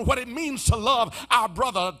take on what it means to love our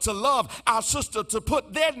brother, to love our sister, to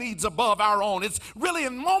put their needs above our own. It's really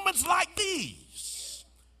in moments like these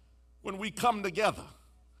when we come together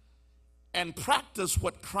and practice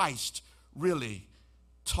what Christ really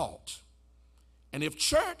taught. And if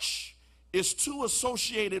church is too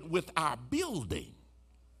associated with our building,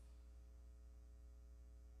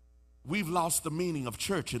 we've lost the meaning of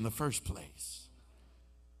church in the first place.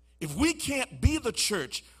 If we can't be the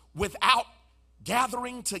church without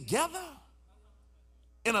gathering together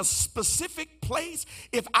in a specific place,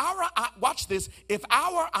 watch this, if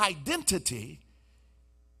our identity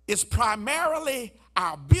is primarily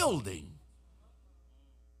our building,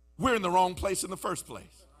 we're in the wrong place in the first place.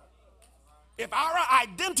 If our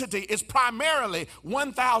identity is primarily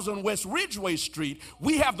 1000 West Ridgeway Street,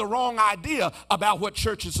 we have the wrong idea about what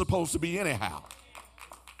church is supposed to be anyhow.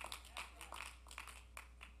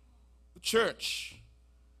 The church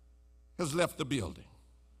has left the building.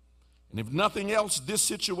 And if nothing else, this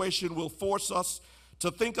situation will force us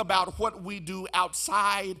to think about what we do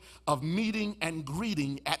outside of meeting and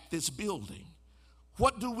greeting at this building.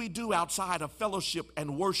 What do we do outside of fellowship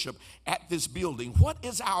and worship at this building? What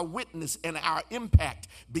is our witness and our impact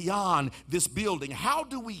beyond this building? How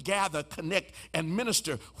do we gather, connect, and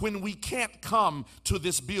minister when we can't come to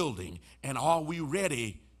this building? And are we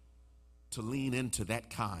ready to lean into that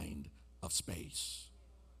kind of space?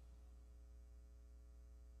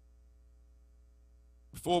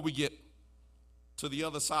 Before we get to the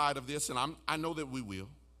other side of this, and I know that we will,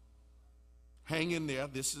 hang in there.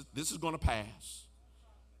 This is going to pass.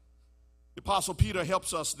 The Apostle Peter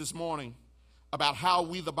helps us this morning about how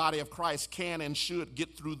we, the body of Christ, can and should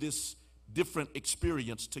get through this different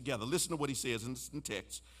experience together. Listen to what he says in the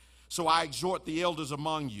text. So I exhort the elders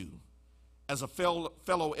among you, as a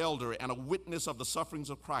fellow elder and a witness of the sufferings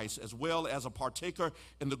of Christ, as well as a partaker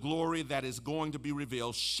in the glory that is going to be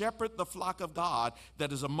revealed, shepherd the flock of God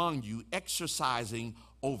that is among you, exercising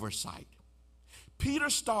oversight. Peter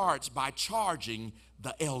starts by charging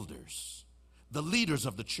the elders, the leaders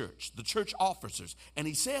of the church officers. And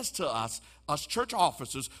he says to us church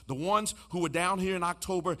officers, the ones who were down here in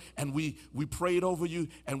October, and we prayed over you,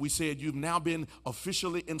 and we said you've now been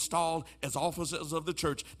officially installed as officers of the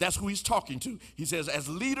church. That's who he's talking to. He says, as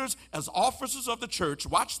leaders, as officers of the church,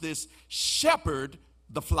 watch this, shepherd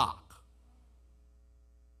the flock.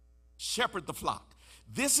 Shepherd the flock.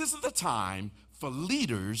 This is the time for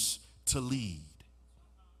leaders to lead.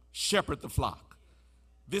 Shepherd the flock.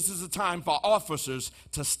 This is a time for officers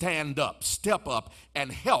to stand up, step up,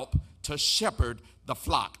 and help to shepherd the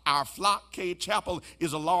flock. Our flock, Cade Chapel,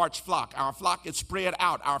 is a large flock. Our flock is spread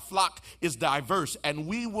out. Our flock is diverse, and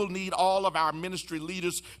we will need all of our ministry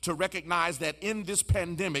leaders to recognize that in this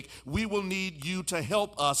pandemic, we will need you to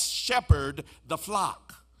help us shepherd the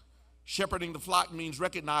flock. Shepherding the flock means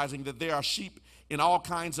recognizing that there are sheep in all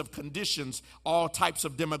kinds of conditions, all types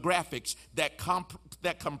of demographics that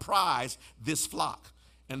comprise this flock.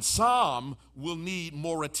 And some will need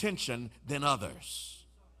more attention than others.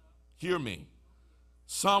 Hear me.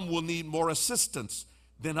 Some will need more assistance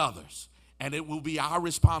than others. And it will be our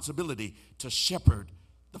responsibility to shepherd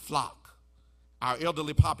the flock. Our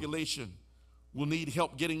elderly population will need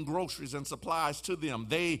help getting groceries and supplies to them.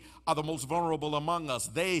 They are the most vulnerable among us.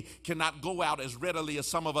 They cannot go out as readily as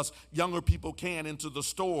some of us younger people can into the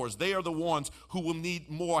stores. They are the ones who will need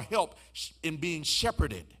more help in being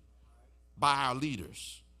shepherded by our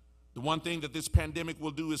leaders. The one thing that this pandemic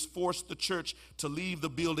will do is force the church to leave the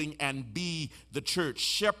building and be the church.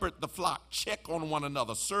 Shepherd the flock, check on one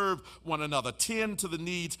another, serve one another, tend to the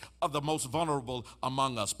needs of the most vulnerable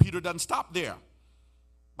among us. Peter doesn't stop there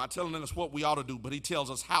by telling us what we ought to do, but he tells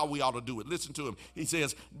us how we ought to do it. Listen to him. He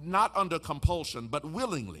says, not under compulsion, but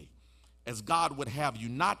willingly, as God would have you,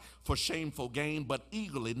 not for shameful gain, but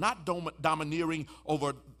eagerly, not domineering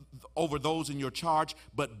over those in your charge,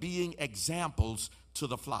 but being examples to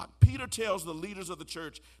the flock. Peter tells the leaders of the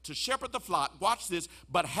church to shepherd the flock, watch this,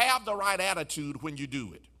 but have the right attitude when you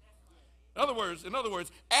do it. In other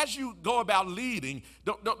words, as you go about leading,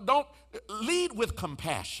 don't lead with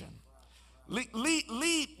compassion.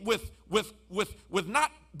 Lead with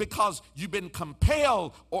not because you've been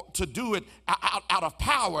compelled to do it out of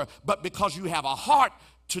power, but because you have a heart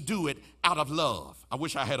to do it out of love. I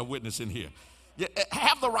wish I had a witness in here.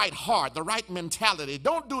 Have the right heart, the right mentality.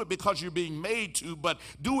 Don't do it because you're being made to, but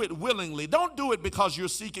do it willingly. Don't do it because you're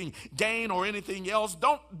seeking gain or anything else.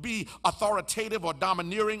 Don't be authoritative or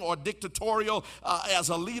domineering or dictatorial as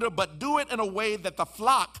a leader, but do it in a way that the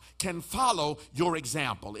flock can follow your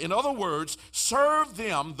example. In other words, serve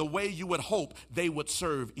them the way you would hope they would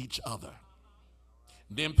serve each other.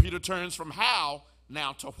 Then Peter turns from how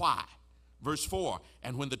now to why. Verse 4,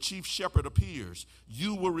 and when the chief shepherd appears,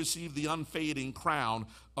 you will receive the unfading crown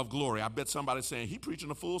of glory. I bet somebody's saying, he preaching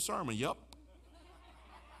a full sermon. Yep.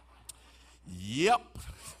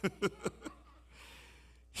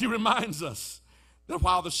 He reminds us that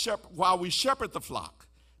while we shepherd the flock,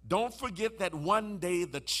 don't forget that one day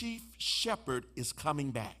the chief shepherd is coming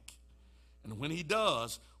back. And when he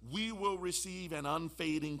does, we will receive an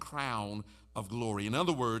unfading crown of glory. In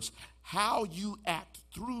other words, how you act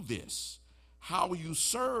through this, how you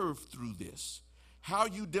serve through this, how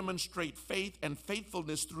you demonstrate faith and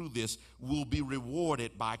faithfulness through this will be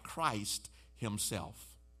rewarded by Christ himself.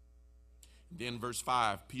 Then verse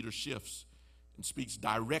 5, Peter shifts and speaks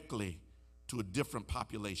directly to a different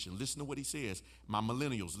population. Listen to what he says. My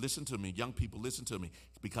millennials, listen to me. Young people, listen to me,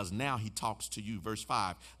 because now he talks to you. Verse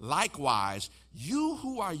 5, likewise, you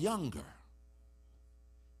who are younger,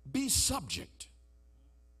 be subject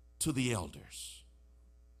to the elders.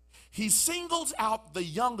 He singles out the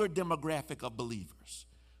younger demographic of believers.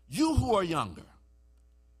 You who are younger,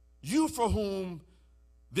 you for whom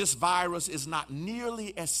this virus is not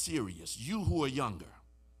nearly as serious, you who are younger,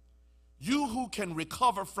 you who can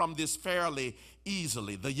recover from this fairly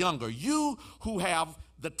easily, the younger, you who have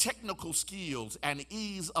the technical skills and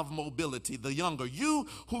ease of mobility, the younger, you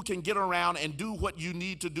who can get around and do what you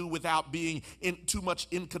need to do without being in too much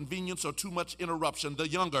inconvenience or too much interruption, the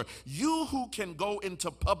younger, you who can go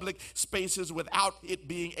into public spaces without it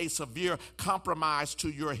being a severe compromise to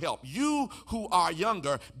your health, you who are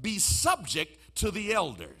younger, be subject to the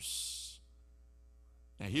elders.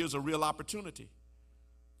 Now here's a real opportunity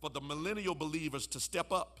for the millennial believers to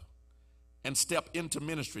step up and step into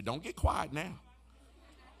ministry. Don't get quiet now.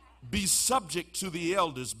 Be subject to the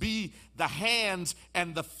elders. Be the hands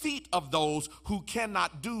and the feet of those who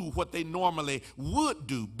cannot do what they normally would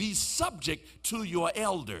do. Be subject to your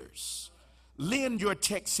elders. Lend your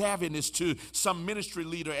tech savviness to some ministry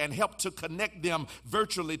leader and help to connect them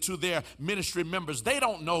virtually to their ministry members. They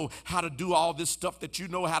don't know how to do all this stuff that you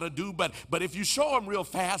know how to do, but if you show them real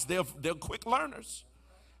fast, they're quick learners.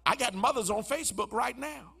 I got mothers on Facebook right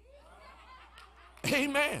now.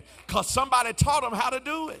 Amen. Because somebody taught them how to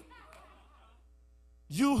do it.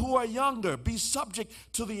 You who are younger, be subject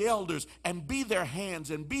to the elders and be their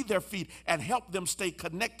hands and be their feet and help them stay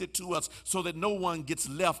connected to us so that no one gets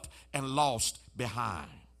left and lost behind.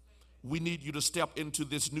 We need you to step into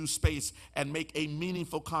this new space and make a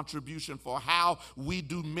meaningful contribution for how we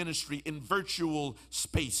do ministry in virtual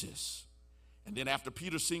spaces. And then after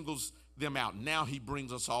Peter singles them out, now he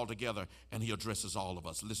brings us all together and he addresses all of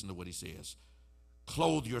us. Listen to what he says.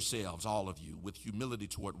 Clothe yourselves, all of you, with humility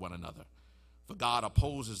toward one another. For God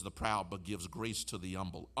opposes the proud but gives grace to the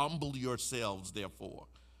humble. Humble yourselves, therefore,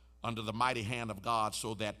 under the mighty hand of God,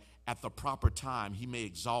 so that at the proper time he may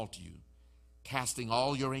exalt you, casting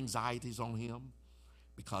all your anxieties on him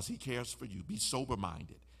because he cares for you. Be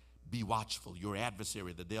sober-minded. Be watchful. Your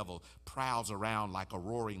adversary, the devil, prowls around like a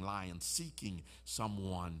roaring lion seeking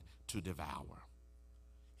someone to devour.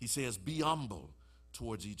 He says, be humble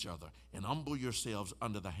towards each other and humble yourselves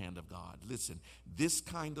under the hand of God. Listen, this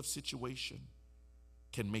kind of situation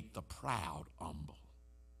can make the proud humble.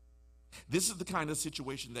 This is the kind of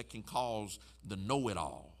situation that can cause the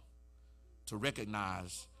know-it-all to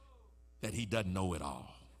recognize that he doesn't know it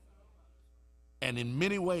all. And in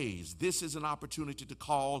many ways, this is an opportunity to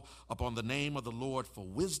call upon the name of the Lord for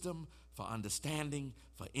wisdom, for understanding,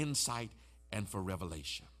 for insight, and for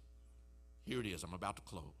revelation. Here it is. I'm about to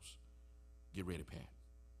close. Get ready, Pat.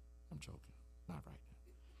 I'm joking. Not right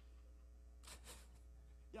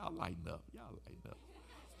now. Y'all lighten up. Y'all lighten up.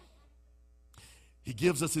 He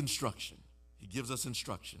gives us instruction. He gives us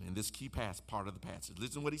instruction in this key part of the passage.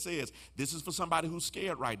 Listen to what he says. This is for somebody who's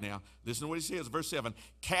scared right now. Listen to what he says, verse 7.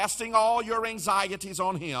 Casting all your anxieties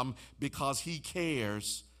on him because he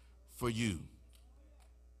cares for you.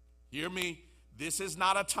 Hear me. This is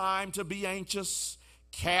not a time to be anxious.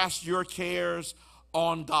 Cast your cares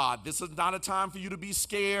on God. This is not a time for you to be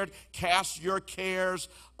scared. Cast your cares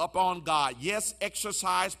upon God. Yes,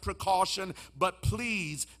 exercise precaution, but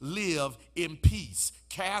please live in peace.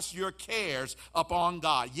 Cast your cares upon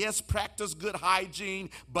God. Yes, practice good hygiene,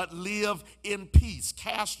 but live in peace.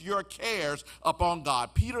 Cast your cares upon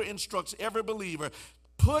God. Peter instructs every believer,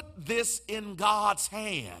 put this in God's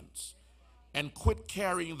hands and quit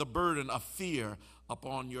carrying the burden of fear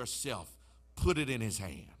upon yourself. Put it in his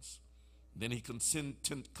hands. Then he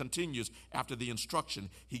continues after the instruction.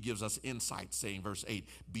 He gives us insight, saying, verse 8,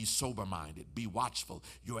 be sober-minded, be watchful.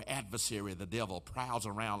 Your adversary, the devil, prowls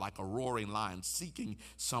around like a roaring lion seeking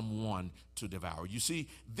someone to devour. You see,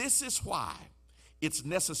 this is why it's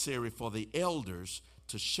necessary for the elders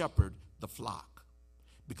to shepherd the flock,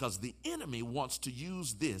 because the enemy wants to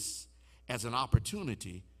use this as an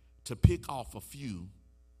opportunity to pick off a few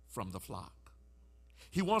from the flock.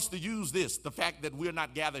 He wants to use this, the fact that we're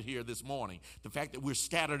not gathered here this morning, the fact that we're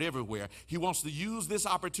scattered everywhere. He wants to use this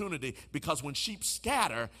opportunity because when sheep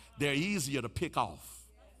scatter, they're easier to pick off.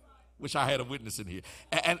 Wish I had a witness in here.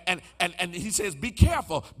 And he says, be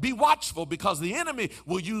careful, be watchful, because the enemy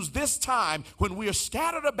will use this time when we are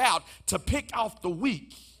scattered about to pick off the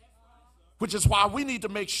weak, which is why we need to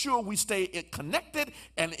make sure we stay connected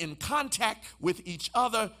and in contact with each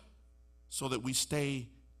other so that we stay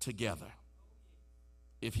together.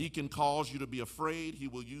 If he can cause you to be afraid, he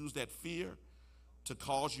will use that fear to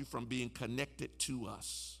cause you from being connected to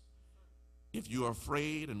us. If you're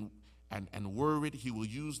afraid and worried, he will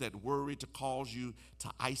use that worry to cause you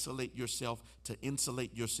to isolate yourself, to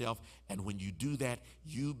insulate yourself. And when you do that,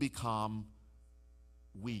 you become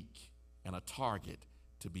weak and a target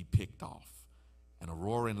to be picked off. And a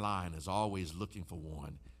roaring lion is always looking for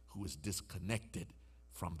one who is disconnected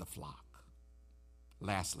from the flock.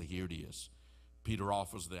 Lastly, here it is. Peter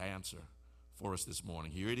offers the answer for us this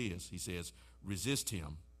morning. Here it is. He says, resist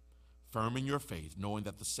him, firm in your faith, knowing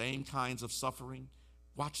that the same kinds of suffering,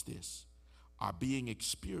 watch this, are being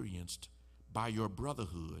experienced by your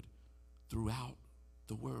brotherhood throughout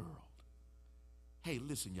the world. Hey,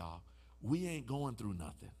 listen, y'all, we ain't going through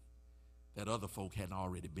nothing that other folk hadn't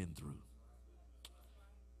already been through.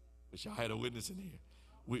 Wish I had a witness in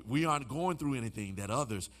here. We aren't going through anything that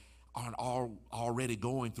others aren't already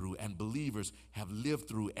going through, and believers have lived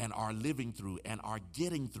through and are living through and are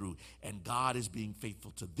getting through. And God is being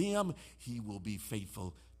faithful to them. He will be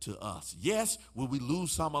faithful to us. Yes, will we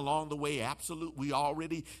lose some along the way? Absolutely. We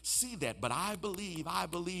already see that. But I believe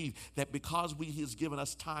that because He has given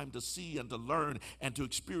us time to see and to learn and to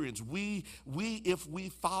experience, if we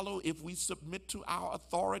follow, if we submit to our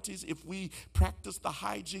authorities, if we practice the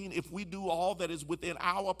hygiene, if we do all that is within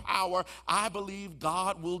our power, I believe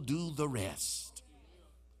God will do the rest.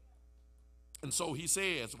 And so He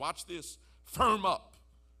says, watch this, firm up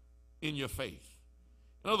in your faith.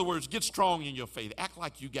 In other words, get strong in your faith. Act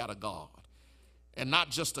like you got a God. And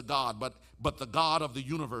not just a God, but the God of the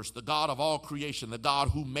universe, the God of all creation, the God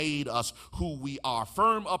who made us who we are.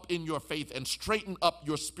 Firm up in your faith and straighten up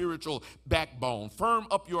your spiritual backbone. Firm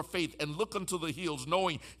up your faith and look unto the hills,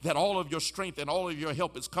 knowing that all of your strength and all of your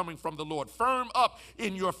help is coming from the Lord. Firm up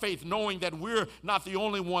in your faith, knowing that we're not the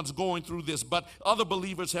only ones going through this, but other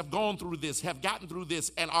believers have gone through this, have gotten through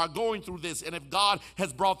this, and are going through this. And if God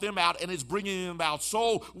has brought them out and is bringing them out,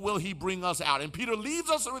 so will He bring us out. And Peter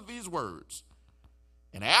leaves us with these words.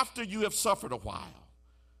 And after you have suffered a while,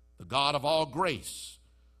 the God of all grace,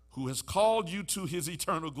 who has called you to His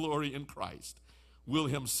eternal glory in Christ, will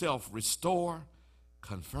Himself restore,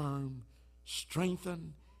 confirm,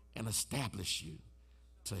 strengthen, and establish you.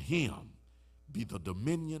 To Him be the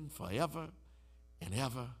dominion forever and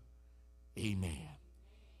ever. Amen.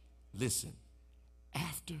 Listen,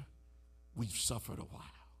 after we've suffered a while,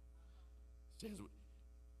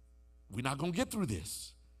 we're not going to get through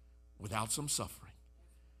this without some suffering.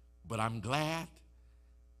 But I'm glad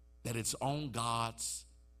that it's on God's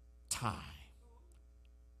time.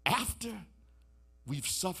 After we've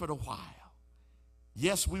suffered a while,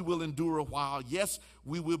 yes, we will endure a while. Yes,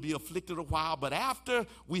 we will be afflicted a while. But after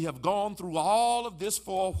we have gone through all of this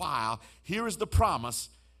for a while, here is the promise: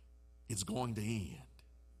 it's going to end.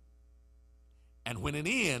 And when it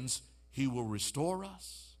ends, He will restore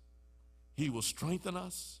us, He will strengthen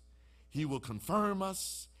us, He will confirm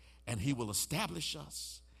us, and He will establish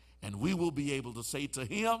us. And we will be able to say, to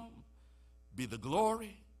Him be the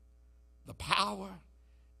glory, the power,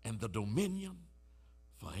 and the dominion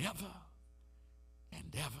forever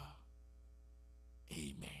and ever.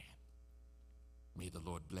 Amen. May the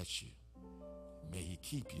Lord bless you. May He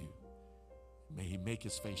keep you. May He make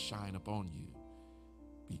His face shine upon you,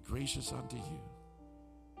 be gracious unto you,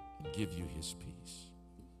 and give you His peace.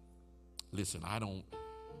 Listen, I don't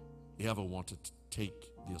ever want to take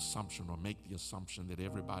the assumption or make the assumption that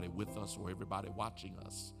everybody with us or everybody watching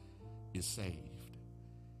us is saved.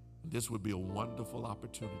 This would be a wonderful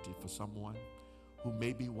opportunity for someone who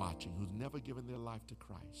may be watching, who's never given their life to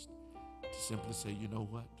Christ, to simply say, you know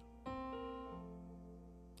what?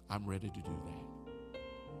 I'm ready to do that.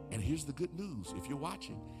 And here's the good news. If you're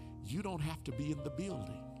watching, you don't have to be in the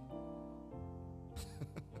building.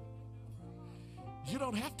 You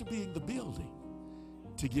don't have to be in the building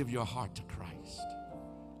to give your heart to Christ.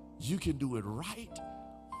 You can do it right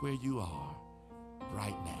where you are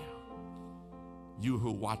right now. You who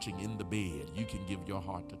are watching in the bed, you can give your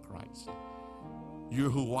heart to Christ.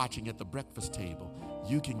 You who are watching at the breakfast table,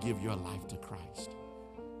 you can give your life to Christ.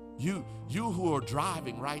 You who are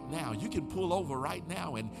driving right now, you can pull over right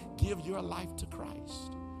now and give your life to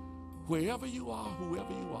Christ. Wherever you are,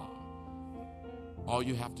 whoever you are, all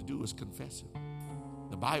you have to do is confess Him.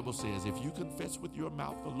 The Bible says if you confess with your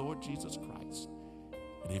mouth the Lord Jesus Christ,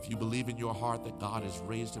 and if you believe in your heart that God has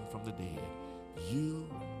raised Him from the dead, you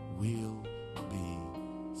will be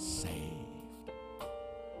saved.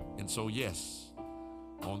 And so, yes,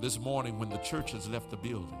 on this morning when the church has left the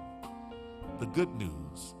building, the good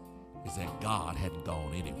news is that God hadn't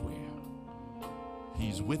gone anywhere.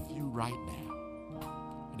 He's with you right now.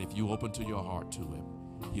 And if you open to your heart to Him,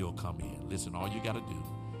 He'll come in. Listen, all you got to do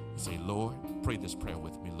is say, Lord, pray this prayer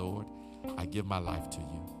with me. Lord, I give my life to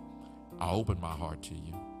you. I open my heart to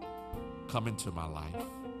you. Come into my life.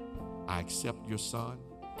 I accept your Son,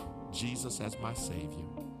 Jesus, as my Savior.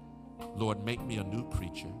 Lord, make me a new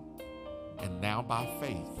creature. And now by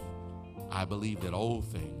faith, I believe that old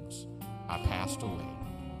things are passed away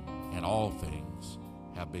and all things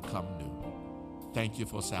have become new. Thank you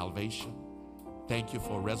for salvation. Thank you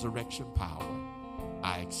for resurrection power.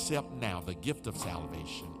 I accept now the gift of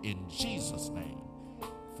salvation in Jesus' name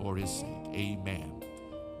for His sake. Amen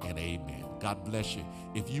and amen. God bless you.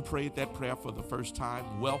 If you prayed that prayer for the first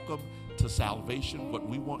time, welcome to salvation. What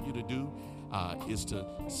we want you to do is to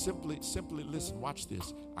simply listen. Watch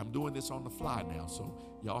this. I'm doing this on the fly now, so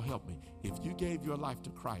y'all help me. If you gave your life to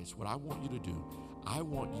Christ, what I want you to do, I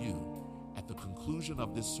want you at the conclusion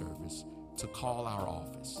of this service to call our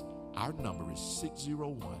office. Our number is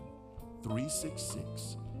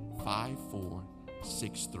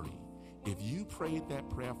 601-366-5463. If you prayed that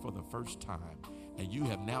prayer for the first time and you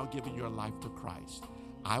have now given your life to Christ,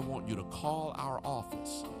 I want you to call our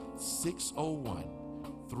office,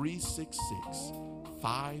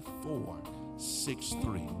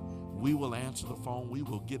 601-366-5463. We will answer the phone. We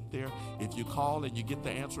will get there. If you call and you get the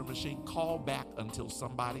answering machine, call back until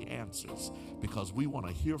somebody answers, because we want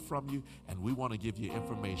to hear from you and we want to give you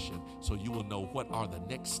information so you will know what are the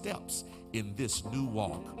next steps in this new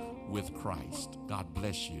walk with Christ. God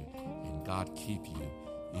bless you and God keep you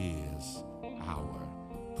is our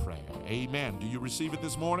prayer. Amen. Do you receive it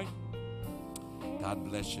this morning? God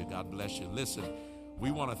bless you. God bless you. Listen, we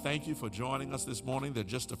want to thank you for joining us this morning. There are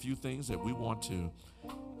just a few things that we want to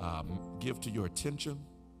give to your attention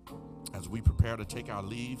as we prepare to take our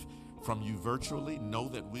leave from you virtually. Know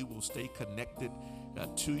that we will stay connected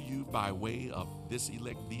to you by way of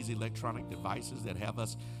these electronic devices that have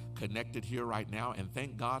us connected here right now. And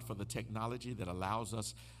thank God for the technology that allows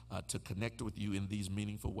us to connect with you in these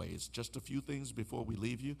meaningful ways. Just a few things before we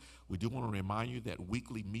leave you. We do want to remind you that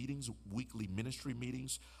weekly ministry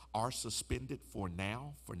meetings are suspended for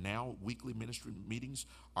now. For now, weekly ministry meetings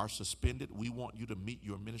are suspended. We want you to meet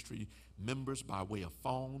your ministry members by way of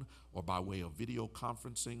phone or by way of video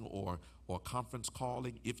conferencing or conference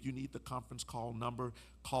calling. If you need the conference call number,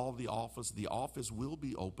 call the office. The office will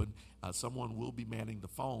be open. Someone will be manning the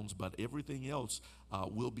phones, but everything else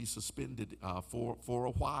will be suspended for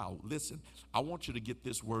a while. Listen, I want you to get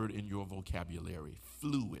this word in your vocabulary.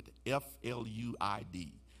 Fluid,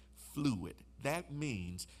 F-L-U-I-D, fluid. That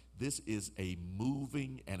means this is a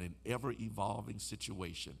moving and an ever-evolving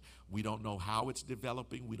situation. We don't know how it's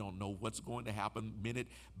developing. We don't know what's going to happen minute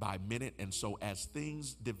by minute. And so as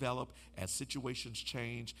things develop, as situations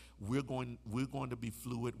change, we're going to be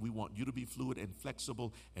fluid. We want you to be fluid and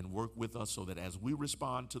flexible and work with us so that as we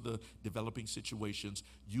respond to the developing situations,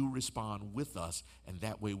 you respond with us, and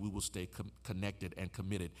that way we will stay connected and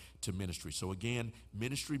committed to ministry. So again,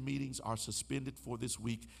 ministry meetings are suspended for this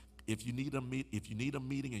week. If you need a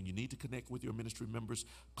meeting and you need to connect with your ministry members,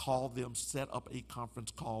 call them, set up a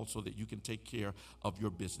conference call so that you can take care of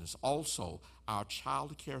your business. Also, our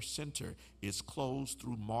child care center is closed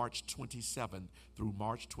through March 27. Through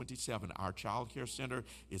March 27, our child care center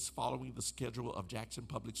is following the schedule of Jackson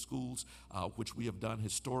Public Schools, which we have done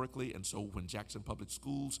historically. And so when Jackson Public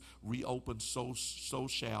Schools reopen, so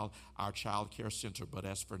shall our child care center. But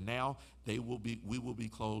as for now, we will be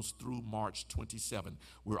closed through March 27.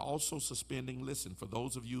 We're also suspending, listen, for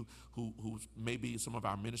those of you who maybe some of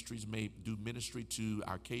our ministries may do ministry to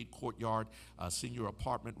our Cade Courtyard senior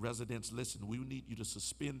apartment residents, listen, we need you to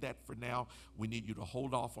suspend that for now. We need you to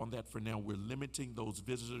hold off on that for now. We're limiting those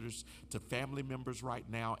visitors to family members right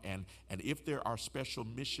now, and if there are special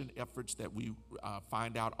mission efforts that we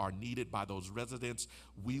find out are needed by those residents,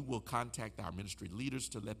 we will contact our ministry leaders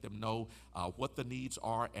to let them know what the needs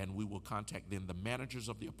are, and we will contact then the managers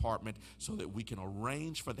of the apartment so that we can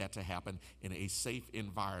arrange for that to happen in a safe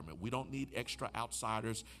environment. We don't need extra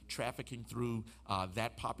outsiders trafficking through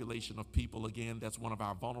that population of people. Again, that's one of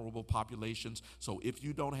our vulnerable populations. So if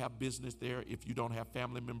you don't have business there, if you don't have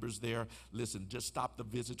family members there, listen, just stop the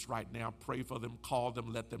visits right now. Pray for them, call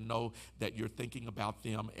them, let them know that you're thinking about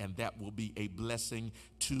them, and that will be a blessing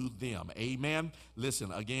to them. Amen.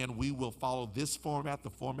 Listen, again, we will follow this format, the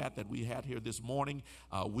format that we had here this morning.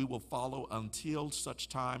 We will follow until such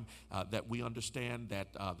time that we understand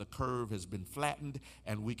that the curve has been flattened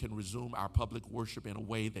and we can resume our public worship in a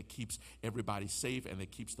way that keeps everybody safe and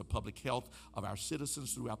that keeps the public health of our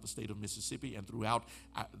citizens throughout the state of Mississippi and throughout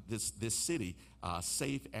this city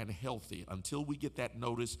safe and healthy. Until we get that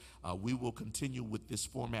notice, we will continue with this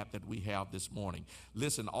format that we have this morning.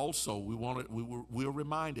 Listen, also, we're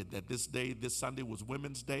reminded that this Sunday was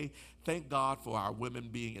Women's Day. Thank God for our women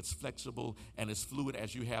being as flexible and as fluid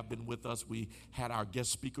as you have been with us. We had our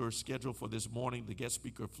guest speaker scheduled for this morning. The guest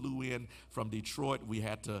speaker flew in from Detroit. We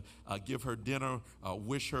had to give her dinner,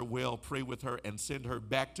 wish her well, pray with her, and send her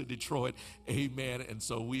back to Detroit. Amen. And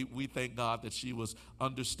so we thank God that she was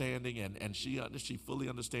understanding and she fully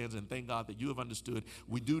understands, and thank God that you have understood.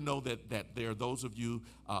 We do know that there are those of you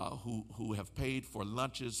who have paid for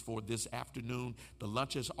lunches for this afternoon. The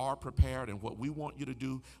lunches are prepared, and what we want you to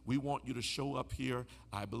do, we want you to show up here.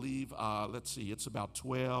 I believe, it's about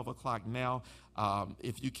 12 o'clock now.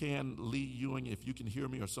 If you can, Lee Ewing, if you can hear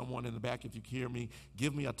me, or someone in the back, if you can hear me,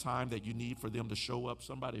 give me a time that you need for them to show up.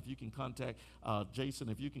 Somebody, if you can contact Jason,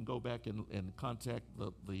 if you can go back and contact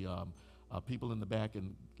the people in the back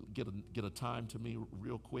and get a time to me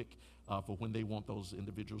real quick for when they want those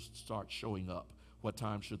individuals to start showing up. What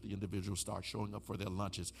time should the individuals start showing up for their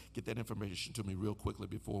lunches? Get that information to me real quickly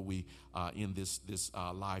before we end this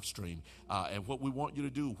live stream. And what we want you to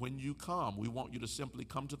do when you come, we want you to simply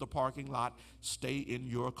come to the parking lot, stay in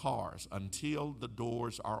your cars until the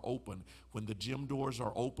doors are open. When the gym doors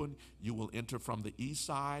are open, you will enter from the east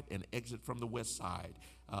side and exit from the west side.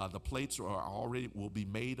 The plates will be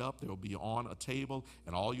made up. They'll be on a table,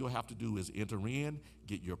 and all you'll have to do is enter in,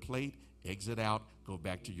 get your plate, exit out, go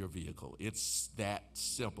back to your vehicle. It's that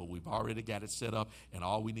simple. We've already got it set up, and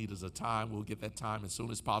all we need is a time. We'll get that time as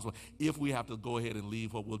soon as possible. If we have to go ahead and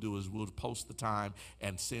leave, what we'll do is we'll post the time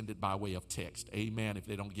and send it by way of text. Amen. If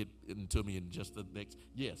they don't get it to me in just the next,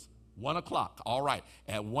 yes. 1 o'clock. All right.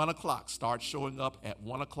 At 1 o'clock, start showing up at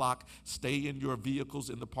 1 o'clock. Stay in your vehicles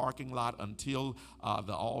in the parking lot until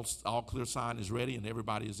the all clear sign is ready and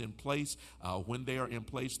everybody is in place. When they are in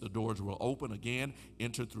place, the doors will open again.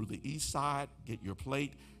 Enter through the east side, get your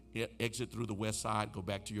plate, exit through the west side, go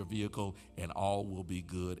back to your vehicle, and all will be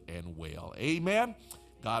good and well. Amen.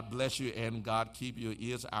 God bless you and God keep you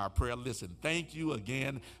is our prayer. Listen, thank you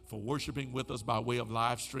again for worshiping with us by way of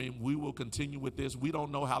live stream. We will continue with this. We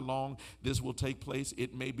don't know how long this will take place.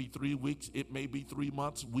 It may be 3 weeks. It may be 3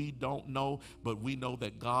 months. We don't know, but we know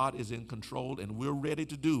that God is in control and we're ready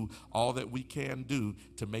to do all that we can do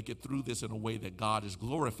to make it through this in a way that God is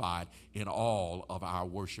glorified in all of our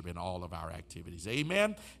worship and all of our activities.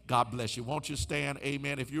 Amen. God bless you. Won't you stand?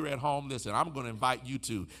 Amen. If you're at home, listen, I'm going to invite you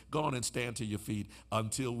to go on and stand to your feet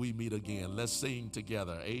until we meet again. Let's sing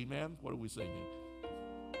together. Amen. What are we singing?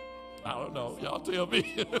 I don't know. Y'all tell me.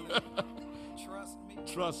 Trust me.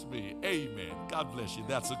 Trust me. Amen. God bless you.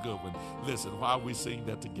 That's a good one. Listen, while we sing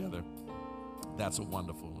that together, that's a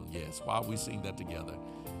wonderful one. Yes. While we sing that together,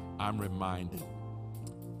 I'm reminded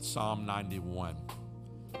Psalm 91.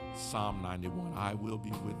 Psalm 91. I will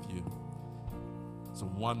be with you. It's a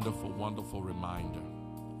wonderful, wonderful reminder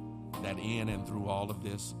that in and through all of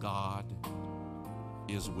this, God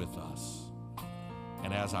is with us.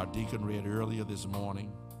 And as our deacon read earlier this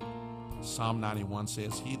morning, Psalm 91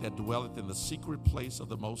 says, he that dwelleth in the secret place of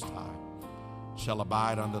the Most High shall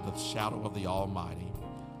abide under the shadow of the Almighty.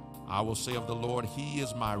 I will say of the Lord, he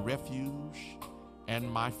is my refuge and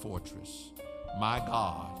my fortress, my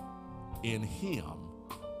God, in him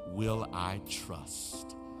will I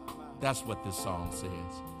trust. That's what this song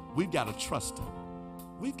says. We've got to trust him.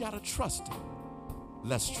 We've got to trust him.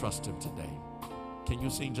 Let's trust him today. Can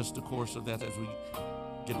you sing just the chorus of that as we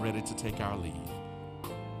get ready to take our leave?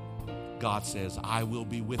 God says, I will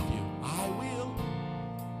be with you. I will.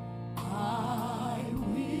 I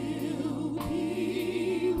will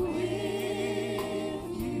be with you.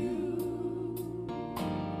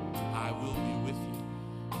 I will be with you.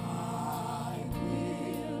 I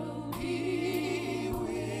will be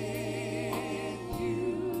with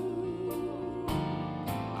you.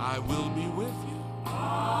 I will be with you.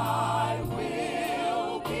 I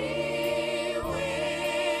will be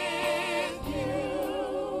with you.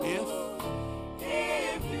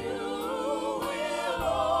 If you will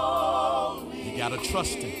only You got to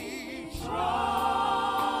trust him.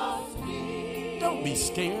 trust me. Don't be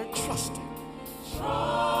scared. Trust him.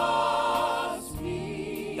 Trust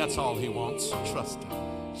me. That's all he wants. Trust him.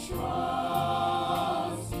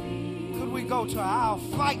 Trust me. Could we go to I'll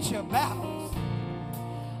fight your battles?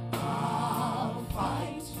 I'll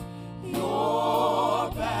fight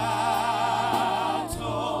your battle.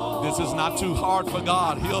 This is not too hard for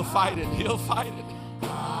God. He'll fight it. He'll fight it.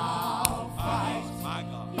 I'll fight My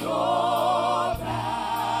God. your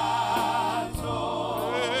battle.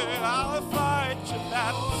 Hey, I'll fight your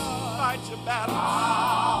battles. Fight your battles.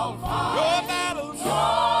 I'll fight Your battles. your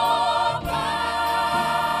battle.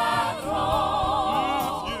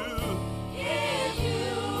 If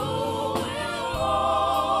you will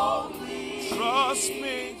only Trust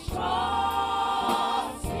me.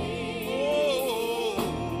 trust me.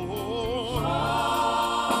 Oh,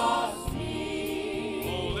 Trust me.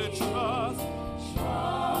 only trust.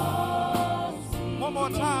 Trust me. One more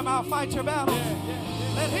time, I'll fight your battles.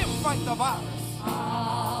 Let him fight the virus.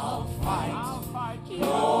 I'll fight your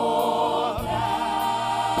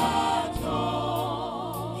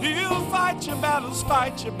battle. He'll fight your battles.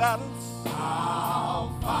 Fight your battles. I'll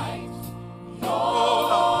fight Oh, your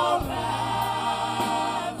Lord.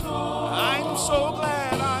 battle. I'm so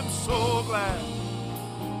glad. I'm so glad.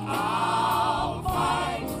 I'll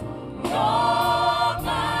fight your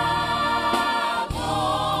battle.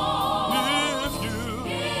 If you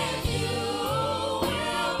If you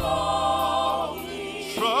will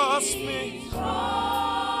only trust me,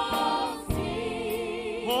 trust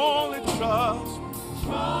me. only trust.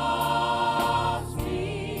 Trust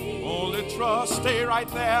me. Only trust. Stay right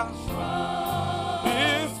there. Trust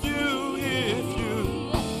If you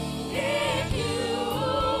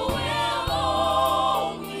will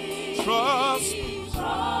only trust,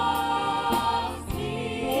 trust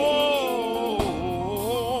me, oh,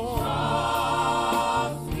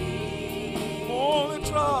 trust me, only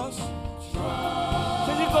trust. trust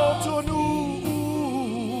Can you go to a new?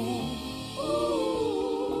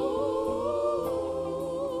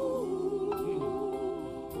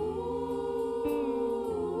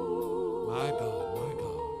 My God, my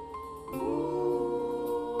God.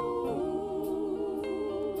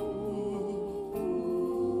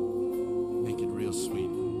 Make it real sweet.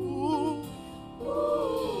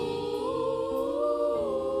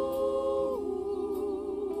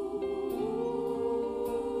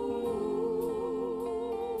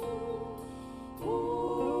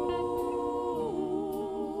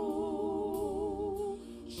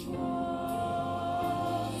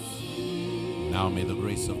 Now may the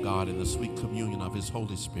grace of God and the sweet communion of his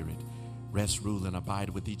Holy Spirit rest, rule, and abide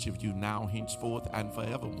with each of you now, henceforth, and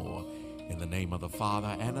forevermore. In the name of the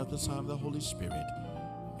Father, and of the Son, and of the Holy Spirit.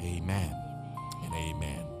 Amen and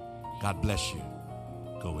amen. God bless you.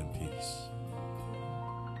 Go in peace.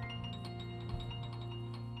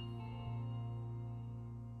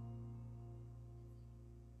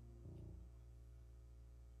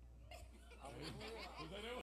 me.